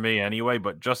for me anyway.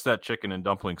 But just that chicken and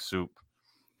dumpling soup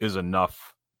is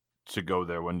enough to go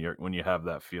there when you have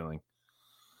that feeling.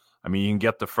 I mean, you can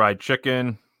get the fried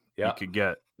chicken. You could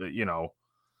get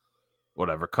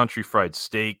whatever, country fried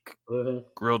steak,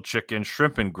 grilled chicken,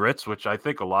 shrimp and grits, which I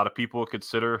think a lot of people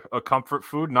consider a comfort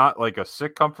food, not like a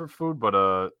sick comfort food, but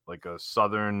like a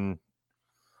Southern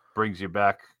brings you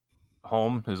back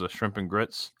home is a shrimp and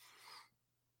grits.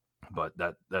 But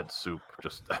that soup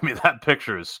just, I mean, that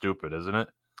picture is stupid, isn't it?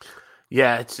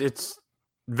 Yeah, it's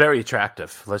very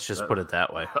attractive. Let's just put it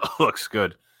that way. Looks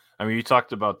good. I mean, you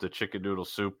talked about the chicken noodle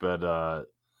soup at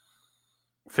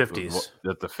 50s.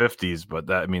 At the 50s, but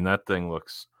that thing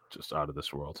looks just out of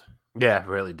this world. Yeah, it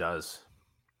really does.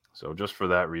 So just for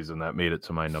that reason, that made it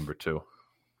to my number 2.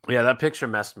 Yeah, that picture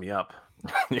messed me up.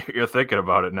 You're thinking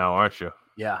about it now, aren't you?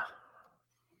 Yeah.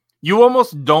 You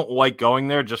almost don't like going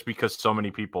there just because so many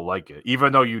people like it,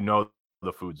 even though you know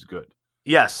the food's good.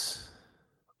 Yes.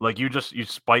 Like you don't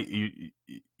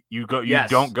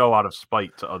go out of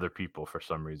spite to other people for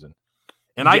some reason.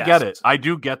 And I get it. I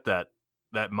do get that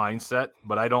mindset,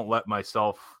 but I don't let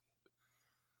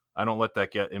that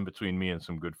get in between me and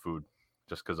some good food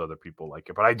just because other people like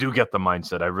it. But I do get the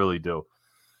mindset. I really do.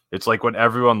 It's like when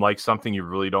everyone likes something, you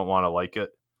really don't want to like it.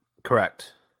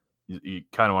 Correct. You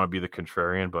kind of want to be the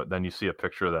contrarian, but then you see a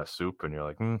picture of that soup and you're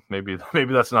like, maybe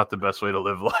that's not the best way to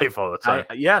live life all the time.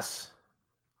 Yes.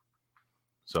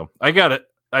 So I get it.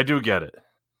 I do get it.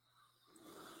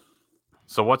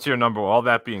 So what's your number? All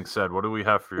that being said, what do we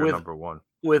have for your number 1?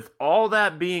 With all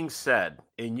that being said,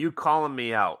 and you calling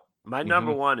me out, my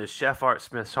number 1 is Chef Art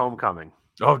Smith's Homecoming.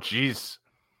 Oh, geez.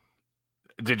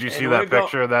 Did you see that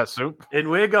picture of that soup? And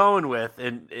we're going with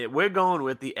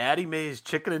the Addie Mae's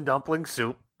chicken and dumpling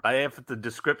soup. I have the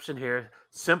description here.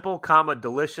 Simple,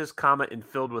 delicious, and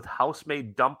filled with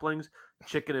house-made dumplings,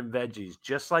 chicken and veggies,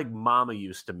 just like Mama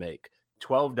used to make.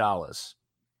 $12.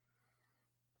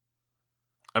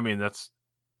 I mean, it's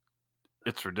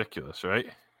ridiculous, right?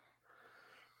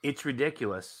 It's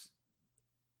ridiculous.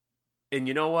 And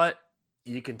you know what?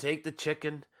 You can take the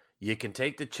chicken. You can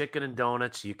take the chicken and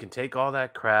donuts. You can take all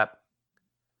that crap.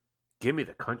 Give me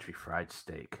the country fried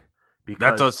steak. Because,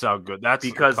 that does sound good. That's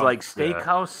because like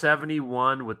Steakhouse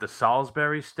 71 with the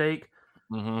Salisbury steak,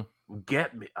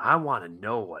 get me. I want to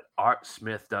know what Art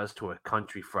Smith does to a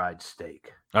country fried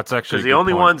steak. That's actually because the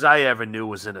only ones I ever knew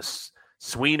was in a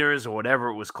Sweener's or whatever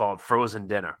it was called, frozen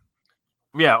dinner.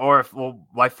 Yeah,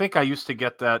 I think I used to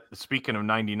get that. Speaking of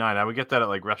 99, I would get that at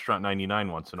like Restaurant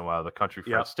 99 once in a while, the country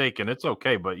fried steak, and it's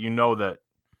okay, but you know that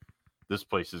this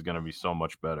place is going to be so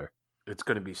much better. It's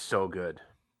going to be so good.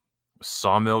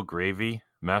 Sawmill gravy,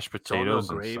 mashed potatoes,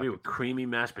 gravy with creamy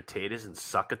mashed potatoes and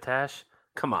succotash.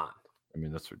 Come on. I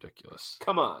mean, that's ridiculous.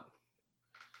 Come on.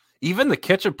 Even the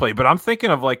kitchen plate, but I'm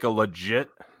thinking of like a legit,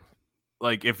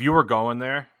 like if you were going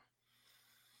there,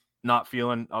 not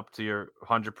feeling up to your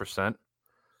 100%,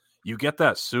 you get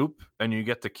that soup and you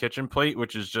get the kitchen plate,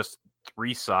 which is just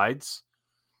 3 sides,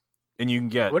 and you can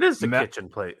get what is the kitchen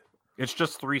plate? It's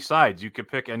just 3 sides. You could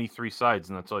pick any 3 sides,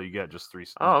 and that's all you get. Just 3.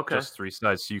 Oh, okay. Just 3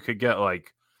 sides. So you could get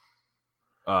like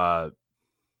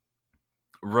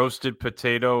roasted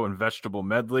potato and vegetable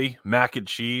medley, mac and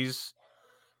cheese,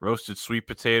 roasted sweet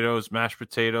potatoes, mashed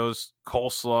potatoes,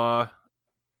 coleslaw,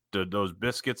 those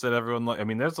biscuits that everyone likes. I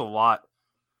mean, there's a lot.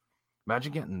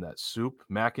 Imagine getting that soup,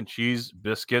 mac and cheese,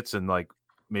 biscuits, and like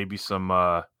maybe some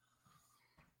veggies,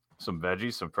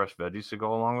 some fresh veggies to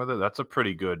go along with it. That's a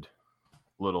pretty good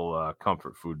little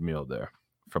comfort food meal there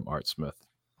from Art Smith.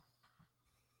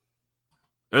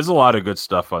 There's a lot of good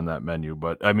stuff on that menu,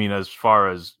 but I mean, as far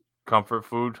as comfort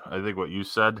food, I think what you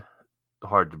said,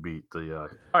 hard to beat the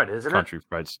country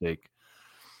fried steak.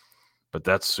 But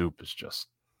that soup is just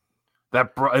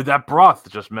that broth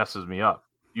just messes me up.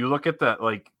 You look at that,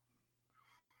 like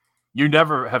you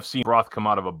never have seen broth come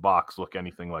out of a box look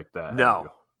anything like that.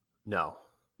 No.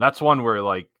 That's one where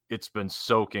like it's been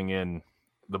soaking in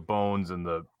the bones and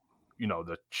the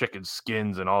the chicken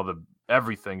skins and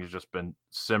everything has just been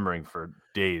simmering for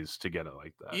days to get it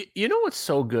like that. You know what's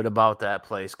so good about that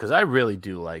place? Because I really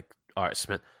do like Art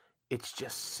Smith. It's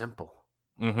just simple.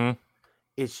 Mm-hmm.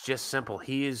 It's just simple.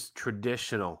 He is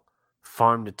traditional,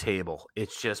 farm to table.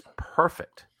 It's just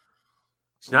perfect.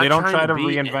 They don't try to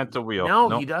reinvent the wheel.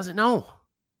 No, he doesn't know.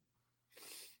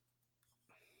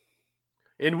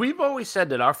 And we've always said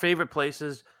that our favorite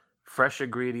places, fresh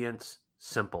ingredients,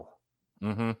 simple.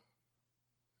 Mm-hmm.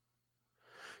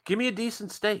 Give me a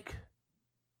decent steak.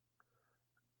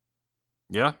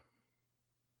 Yeah.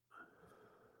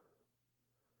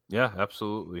 Yeah,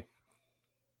 absolutely.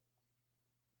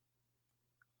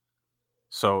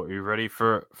 So, are you ready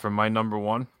for my number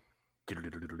one?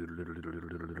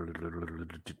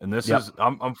 And this is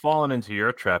I'm falling into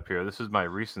your trap here. This is my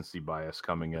recency bias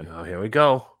coming in. Oh, here we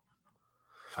go.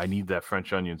 I need that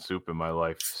French onion soup in my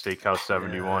life. Steakhouse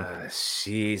 71.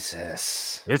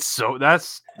 Jesus. It's so that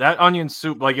onion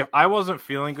soup. Like if I wasn't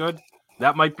feeling good,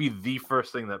 that might be the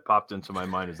first thing that popped into my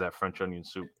mind is that French onion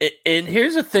soup. And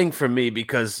here's the thing for me,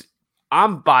 because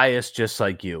I'm biased just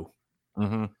like you.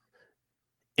 Mm-hmm.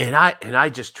 And I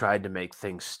just tried to make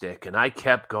things stick, and I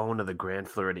kept going to the Grand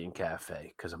Floridian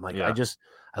Cafe because I'm like,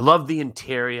 I love the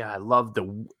interior, I love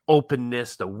the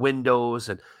openness, the windows,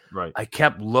 and right. I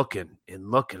kept looking and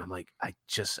looking. I'm like, I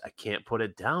can't put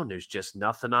it down. There's just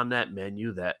nothing on that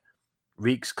menu that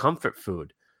reeks comfort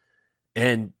food.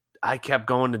 And I kept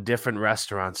going to different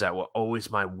restaurants that were always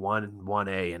my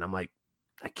 1A, and I'm like,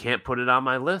 I can't put it on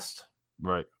my list.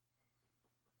 Right.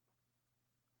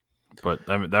 But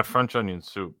I mean, that French onion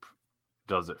soup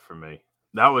does it for me.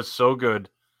 That was so good.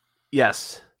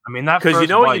 Yes. I mean, that because you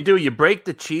know what you do? You break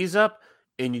the cheese up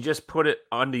and you just put it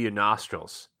under your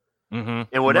nostrils. Mm-hmm.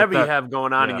 And whatever you have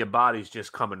going on in your body's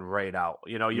just coming right out.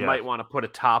 You know, you might want to put a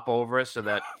top over it so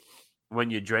that when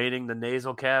you're draining the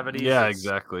nasal cavities. Yeah,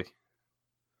 exactly.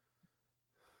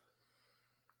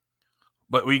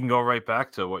 But we can go right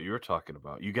back to what you were talking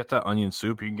about. You get that onion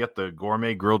soup. You can get the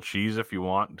gourmet grilled cheese if you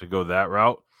want to go that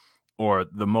route. Or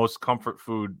the most comfort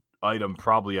food item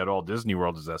probably at all Disney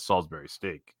World is that Salisbury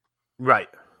steak. Right.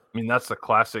 I mean, that's the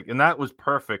classic. And that was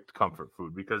perfect comfort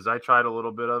food because I tried a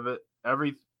little bit of it.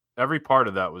 Every part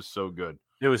of that was so good.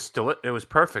 It was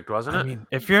perfect, wasn't it? I mean,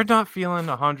 if you're not feeling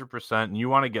 100% and you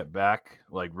want to get back,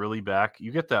 like really back,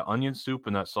 you get that onion soup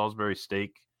and that Salisbury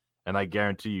steak, and I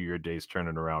guarantee you your day's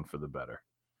turning around for the better.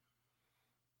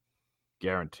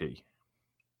 Guarantee.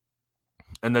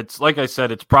 And that's, like I said,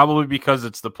 it's probably because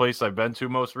it's the place I've been to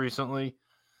most recently,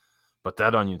 but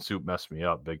that onion soup messed me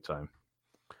up big time.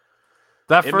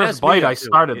 That first bite, I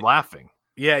started laughing.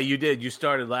 Yeah, you did. You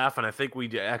started laughing. I think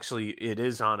it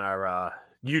is on our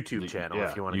YouTube channel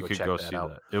if you want to go check that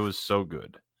out. It was so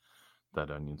good,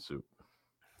 that onion soup.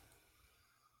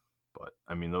 But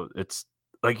I mean, it's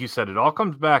like you said, it all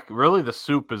comes back. Really, the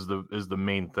soup is the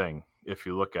main thing if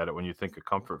you look at it when you think of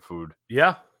comfort food.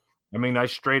 Yeah. I mean, I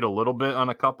strayed a little bit on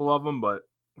a couple of them, but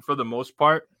for the most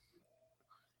part,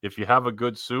 if you have a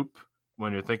good soup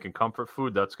when you're thinking comfort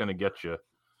food, that's going to get you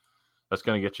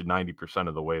 90%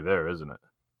 of the way there, isn't it?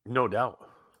 No doubt.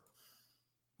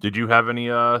 Did you have any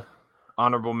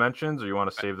honorable mentions, or you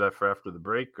want to save that for after the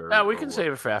break? Yeah, we can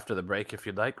save it for after the break if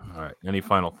you'd like. All right. Any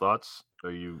final thoughts?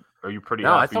 Are you pretty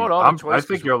happy? I thought all the choices. I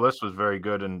think your list was very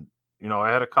good, and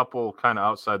I had a couple kind of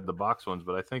outside the box ones,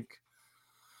 but I think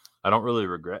I don't really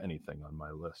regret anything on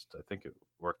my list. I think it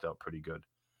worked out pretty good.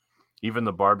 Even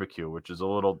the barbecue, which is a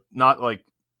little not like,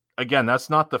 again,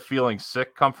 that's not the feeling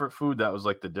sick comfort food. That was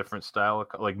like the different style,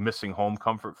 like missing home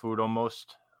comfort food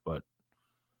almost. But,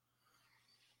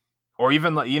 or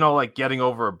even like getting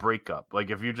over a breakup.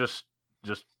 Like if you just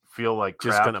feel like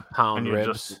crap, just gonna pound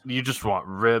ribs. You just want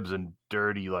ribs and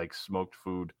dirty like smoked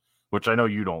food, which I know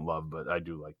you don't love, but I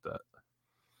do like that.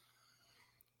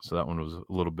 So that one was a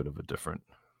little bit of a different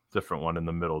one in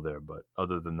the middle there, but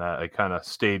other than that, I kind of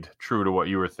stayed true to what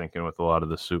you were thinking with a lot of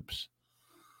the soups.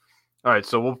 All right,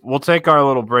 so we'll take our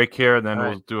little break here, and then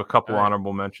we'll do a couple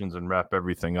honorable mentions and wrap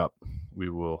everything up. We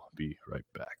will be right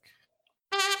back.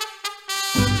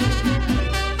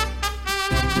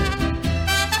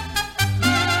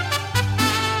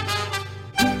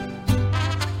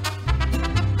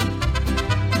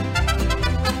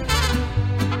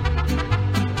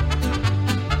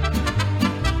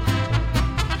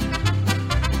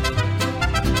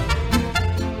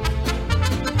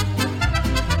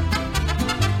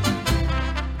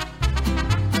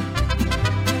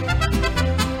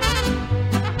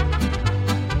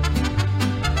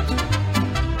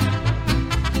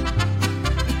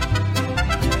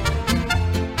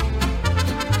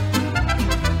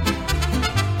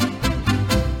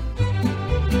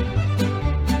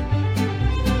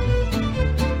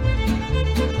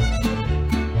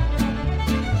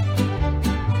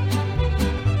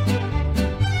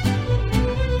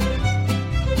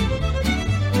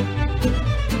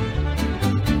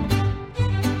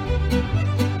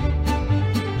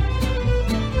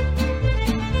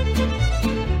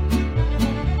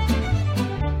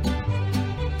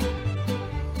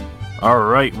 All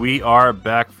right, we are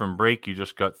back from break. You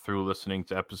just got through listening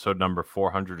to episode number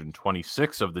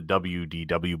 426 of the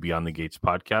WDW Beyond the Gates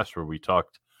podcast, where we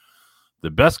talked the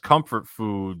best comfort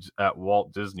foods at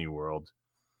Walt Disney World.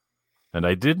 And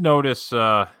I did notice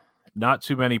not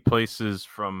too many places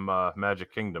from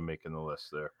Magic Kingdom making the list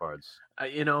there, Pards.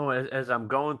 As I'm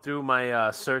going through my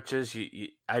searches,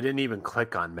 I didn't even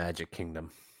click on Magic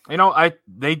Kingdom.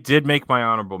 They did make my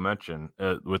honorable mention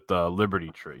with the Liberty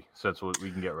Tree, so that's what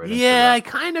we can get right into. Yeah, I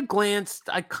kind of glanced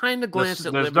at There's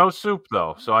Liberty. no soup,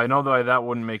 though, so I know that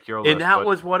wouldn't make your list. And that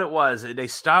was what it was. They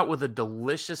start with a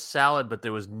delicious salad, but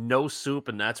there was no soup,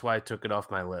 and that's why I took it off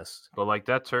my list. But like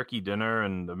that turkey dinner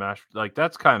and the mashed, like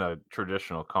that's kind of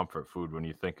traditional comfort food when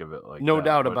you think of it like No that,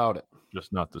 doubt but about it.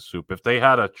 Just not the soup. If they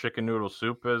had a chicken noodle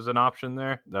soup as an option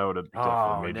there, that would have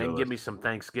definitely made and your then give me list. some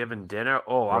Thanksgiving dinner.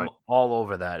 Oh, Right. I'm all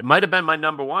over that. It might have been my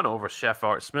number one over Chef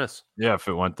Art Smith's. Yeah, if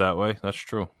it went that way, that's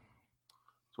true.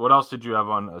 So what else did you have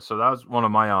on? So that was one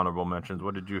of my honorable mentions.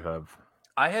 What did you have?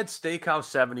 I had Steakhouse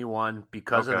 71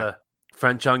 because of Okay. the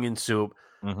French onion soup,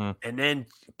 Mm-hmm. and then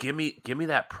give me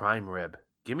that prime rib.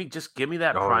 Give me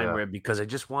that Oh, prime yeah. rib because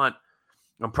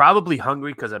I'm probably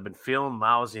hungry because I've been feeling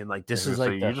lousy and like this is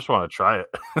like you just want to try it.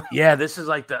 yeah, this is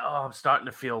like I'm starting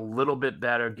to feel a little bit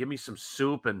better. Give me some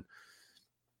soup and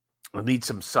I need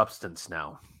some substance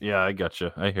now. Yeah, I got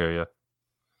you. I hear you.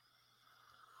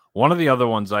 One of the other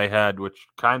ones I had, which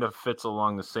kind of fits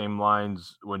along the same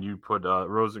lines when you put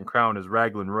Rose and Crown, is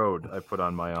Raglan Road. I put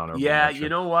on my honorable Yeah, mention. you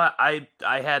know what? I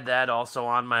had that also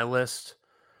on my list.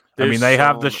 They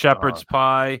have the There's shepherd's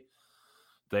pie.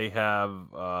 They have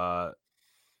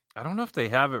I don't know if they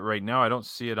have it right now. I don't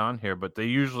see it on here, but they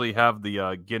usually have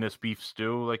the Guinness beef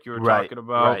stew like you were Right, talking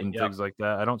about right, and yep. things like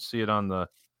that. I don't see it on the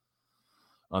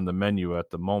menu at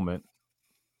the moment.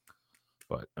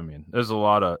 But I mean,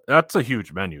 that's a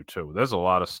huge menu too. There's a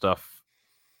lot of stuff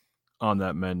on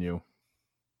that menu.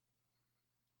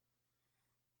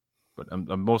 But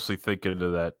I'm mostly thinking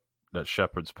of that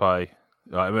shepherd's pie.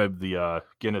 I have the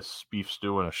Guinness beef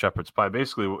stew and a shepherd's pie.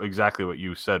 Basically exactly what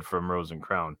you said from Rose and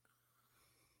Crown.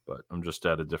 But I'm just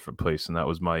at a different place, and that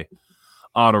was my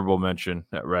honorable mention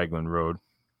at Raglan Road.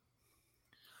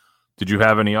 Did you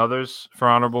have any others for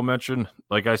honorable mention?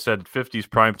 Like I said, 50s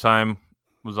Primetime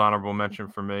was honorable mention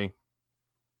for me.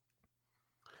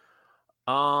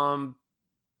 None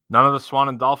None of the Swan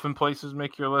and Dolphin places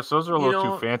make your list. Those are a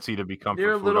little too fancy to be comfort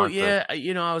They're a food, little, aren't they?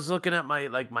 yeah. I was looking at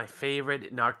my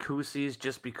favorite Narcoossee's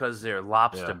just because their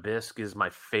lobster Yeah. bisque is my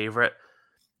favorite.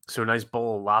 So a nice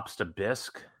bowl of lobster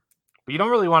bisque. But you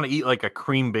don't really want to eat like a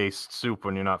cream-based soup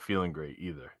when you're not feeling great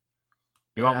either.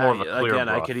 You want more of a clear Again,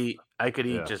 broth. I could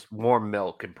eat Yeah. just warm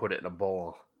milk and put it in a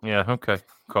bowl. Yeah, okay.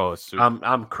 Call it soup.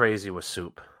 I'm crazy with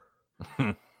soup.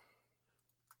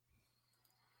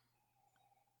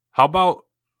 How about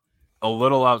a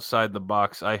little outside the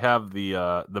box? I have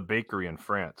the bakery in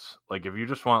France. Like if you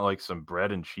just want like some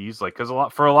bread and cheese, like because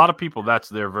for a lot of people that's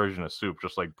their version of soup,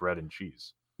 just like bread and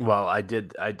cheese. Well, I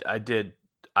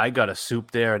got a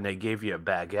soup there and they gave you a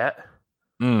baguette.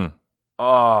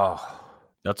 Oh,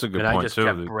 That's a good and point I just too.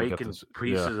 kept They got breaking this-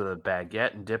 pieces of the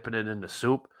baguette and dipping it into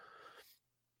soup.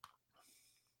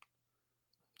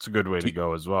 It's a good way to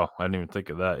go as well. I didn't even think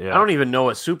of that. Yeah, I don't even know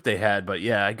what soup they had, but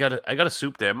yeah, I got a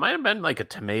soup there. It might have been like a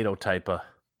tomato type of.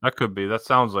 that could be. That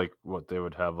sounds like what they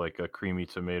would have, like a creamy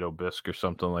tomato bisque or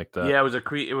something like that. Yeah,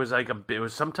 it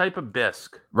was some type of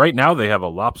bisque. Right now they have a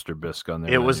lobster bisque on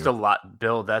there. It was the lot,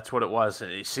 Bill. That's what it was.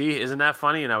 And see, isn't that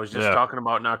funny? And I was just Yeah. talking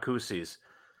about Narcoossee's,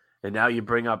 and now you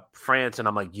bring up France, and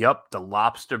I'm like, "Yup, the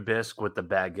lobster bisque with the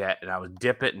baguette." And I would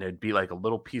dip it, and it'd be like a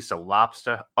little piece of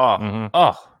lobster. Oh, Mhm.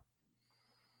 oh,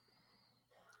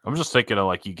 I'm just thinking of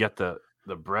like you get the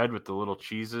bread with the little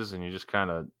cheeses, and you just kind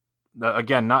of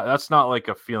again that's not like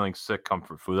a feeling sick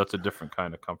comfort food. That's a different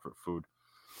kind of comfort food,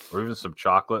 or even some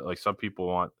chocolate. Like some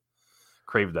people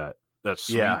crave that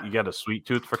sweet. Yeah. You get a sweet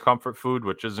tooth for comfort food,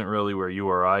 which isn't really where you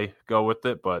or I go with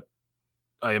it, but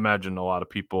I imagine a lot of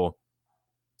people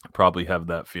probably have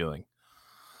that feeling.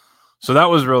 So that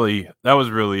was really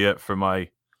it for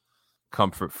my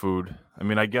comfort food. I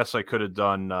mean, I guess I could have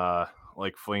done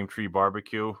like Flame Tree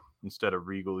Barbecue instead of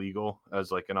Regal Eagle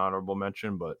as like an honorable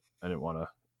mention, but I didn't want to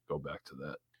go back to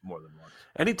that more than once.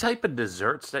 any type of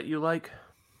desserts that you like?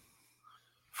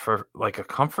 For like a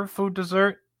comfort food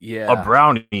dessert, Yeah, a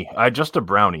brownie. A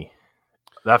brownie.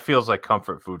 That feels like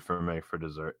comfort food for me for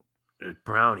dessert.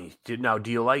 brownie. Do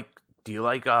you like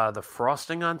the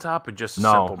frosting on top or just a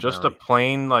No, simple just brownie? a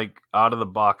plain like out of the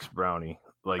box brownie.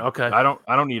 Like Okay. I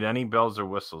don't need any bells or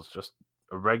whistles. Just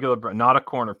a regular, not a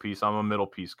corner piece. I'm a middle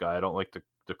piece guy. I don't like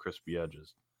the crispy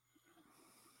edges.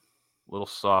 Little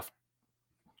soft,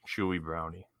 chewy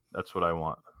brownie. That's what I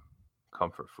want,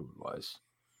 comfort food wise.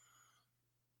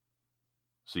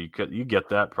 So you get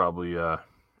that probably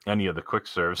any of the quick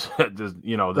serves.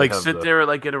 You know, they Like have sit the- there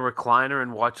like in a recliner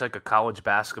and watch like a college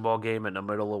basketball game in the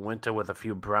middle of winter with a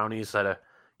few brownies that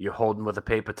you're holding with a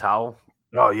paper towel.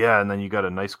 Oh yeah, and then you got a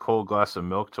nice cold glass of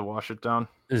milk to wash it down.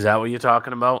 Is that what you're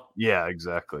talking about? Yeah,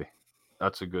 exactly.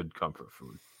 That's a good comfort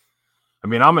food. I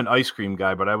mean, I'm an ice cream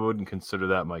guy, but I wouldn't consider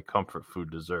that my comfort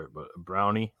food dessert. But a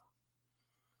brownie,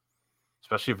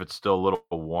 especially if it's still a little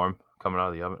warm coming out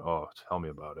of the oven. Oh, tell me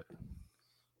about it.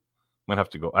 I'm gonna have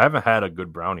to go. I haven't had a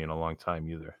good brownie in a long time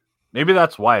either. Maybe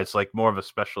that's why it's like more of a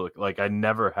special. Like I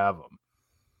never have them,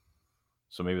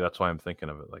 so maybe that's why I'm thinking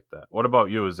of it like that. What about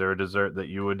you? Is there a dessert that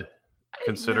you would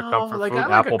consider comfort food? I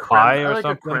like Apple pie or I like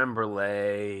something? a creme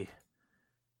brulee,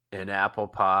 an apple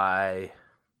pie.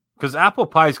 Because apple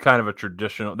pie is kind of a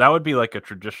traditional. That would be like a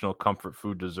traditional comfort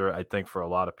food dessert, I think, for a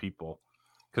lot of people.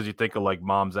 Because you think of like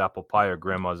mom's apple pie or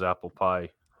grandma's apple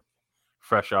pie,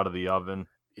 fresh out of the oven.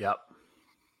 Yep.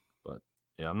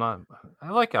 Yeah, I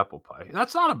like apple pie.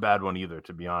 That's not a bad one either,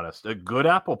 to be honest. A good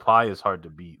apple pie is hard to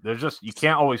beat. You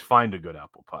can't always find a good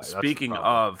apple pie. That's the Speaking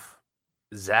problem. of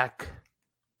Zach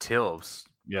Tilves,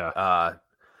 yeah,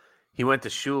 he went to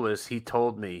Schuler's. He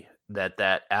told me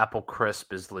that apple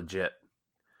crisp is legit.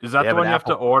 is that They the have one an you have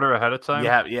to apple- order ahead of time?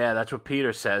 Yeah, that's what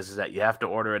Peter says, is that you have to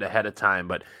order it ahead of time.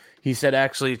 But he said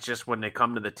actually it's just when they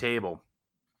come to the table.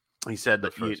 He said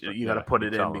that you got to put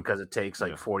it in because it takes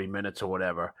like 40 minutes or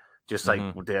whatever. Just like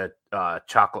their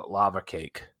chocolate lava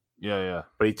cake. Yeah.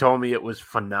 But he told me it was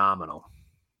phenomenal.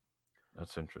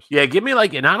 That's interesting. Yeah, give me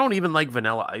and I don't even like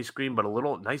vanilla ice cream, but a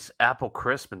little nice apple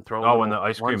crisp and throw. When the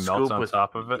ice cream melts on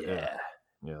top of it.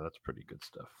 Yeah, that's pretty good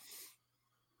stuff.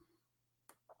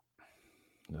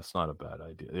 That's not a bad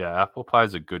idea. Yeah, apple pie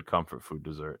is a good comfort food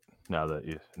dessert. Now that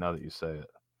you say it,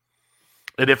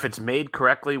 and if it's made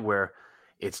correctly, where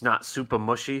it's not super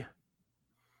mushy,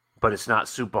 but it's not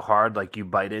super hard, like you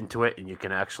bite into it and you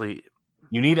can actually.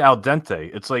 You need al dente.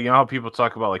 It's like, you know how people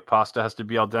talk about like pasta has to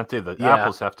be al dente? The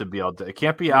apples have to be al dente. It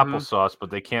can't be applesauce,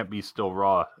 but they can't be still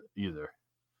raw either.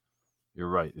 You're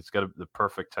right. It's got the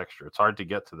perfect texture. It's hard to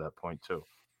get to that point too.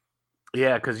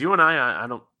 Yeah, because you and I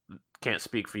can't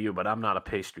speak for you, but I'm not a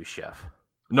pastry chef.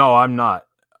 No, I'm not.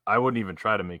 I wouldn't even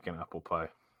try to make an apple pie.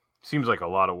 Seems like a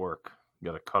lot of work. You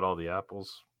got to cut all the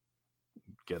apples.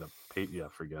 Forget it.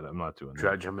 I'm not doing that.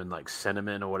 Dredge them in like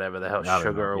cinnamon or whatever the hell, I don't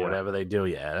sugar know, or yeah. whatever they do.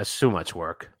 Yeah, that's too much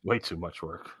work. Way too much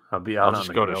work. I'll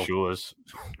just go to Schuler's.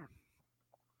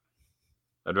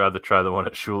 I'd rather try the one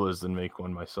at Schuler's than make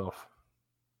one myself.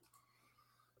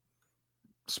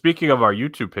 Speaking of our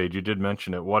YouTube page, you did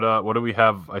mention it. What do we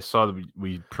have? I saw that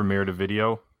we premiered a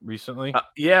video recently.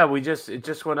 Yeah, it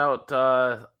just went out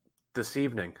this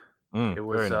evening. It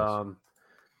was very nice.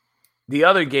 the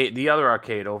other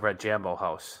arcade over at Jambo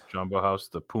House. Jambo House,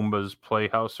 the Pumbaa's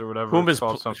Playhouse or whatever. Pumbaa's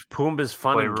Fun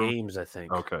and Playroom. Games, I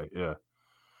think. Okay, yeah.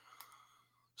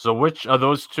 So which of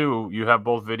those two, you have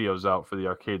both videos out for the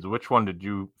arcades. Which one did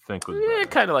you think was better?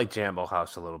 Kind of like Jambo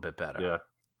House a little bit better. Yeah.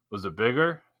 Was it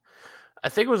bigger? I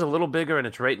think it was a little bigger, and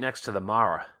it's right next to the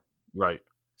Mara. Right.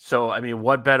 So, I mean,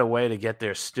 what better way to get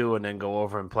there, Stu, and then go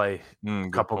over and play a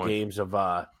Good couple point. games of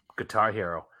Guitar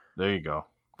Hero. There you go.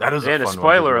 That is and a a fun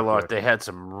spoiler one to alert, look they had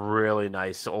some really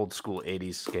nice old school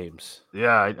 80s games.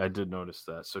 Yeah, I did notice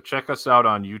that. So check us out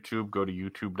on YouTube. Go to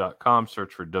youtube.com,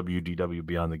 search for WDW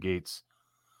Beyond the Gates.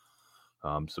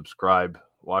 Subscribe.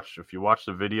 If you watch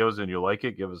the videos and you like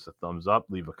it, give us a thumbs up.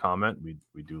 Leave a comment. We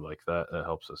do like that. That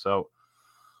helps us out.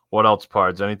 What else,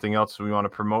 Pards? Anything else we want to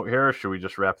promote here? Or should we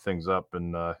just wrap things up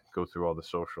and go through all the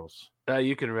socials?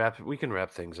 We can wrap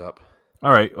things up.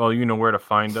 All right. Well, you know where to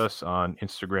find us on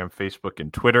Instagram, Facebook,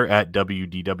 and Twitter at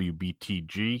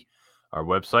WDWBTG. Our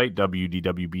website,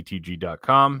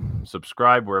 WDWBTG.com.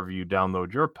 Subscribe wherever you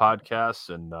download your podcasts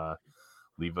and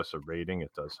leave us a rating.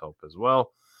 It does help as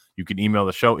well. You can email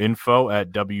the show,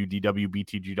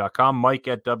 info@WDWBTG.com, Mike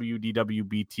at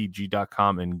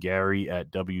WDWBTG.com, and Gary at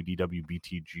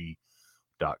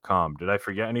WDWBTG.com. Did I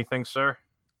forget anything, sir?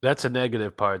 That's a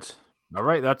negative, Parts. All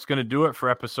right, that's going to do it for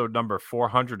episode number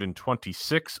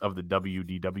 426 of the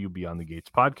WDW Beyond the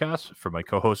Gates podcast. For my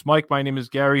co-host, Mike, my name is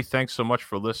Gary. Thanks so much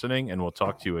for listening, and we'll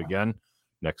talk to you again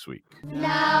next week.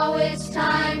 Now it's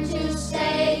time to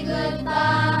say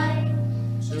goodbye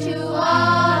to all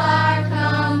our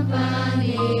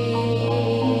company.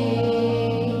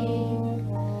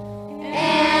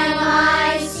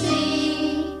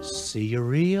 M-I-C. See you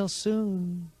real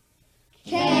soon.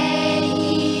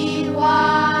 K-E-Y.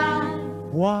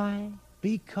 Why?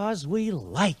 Because we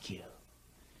like you.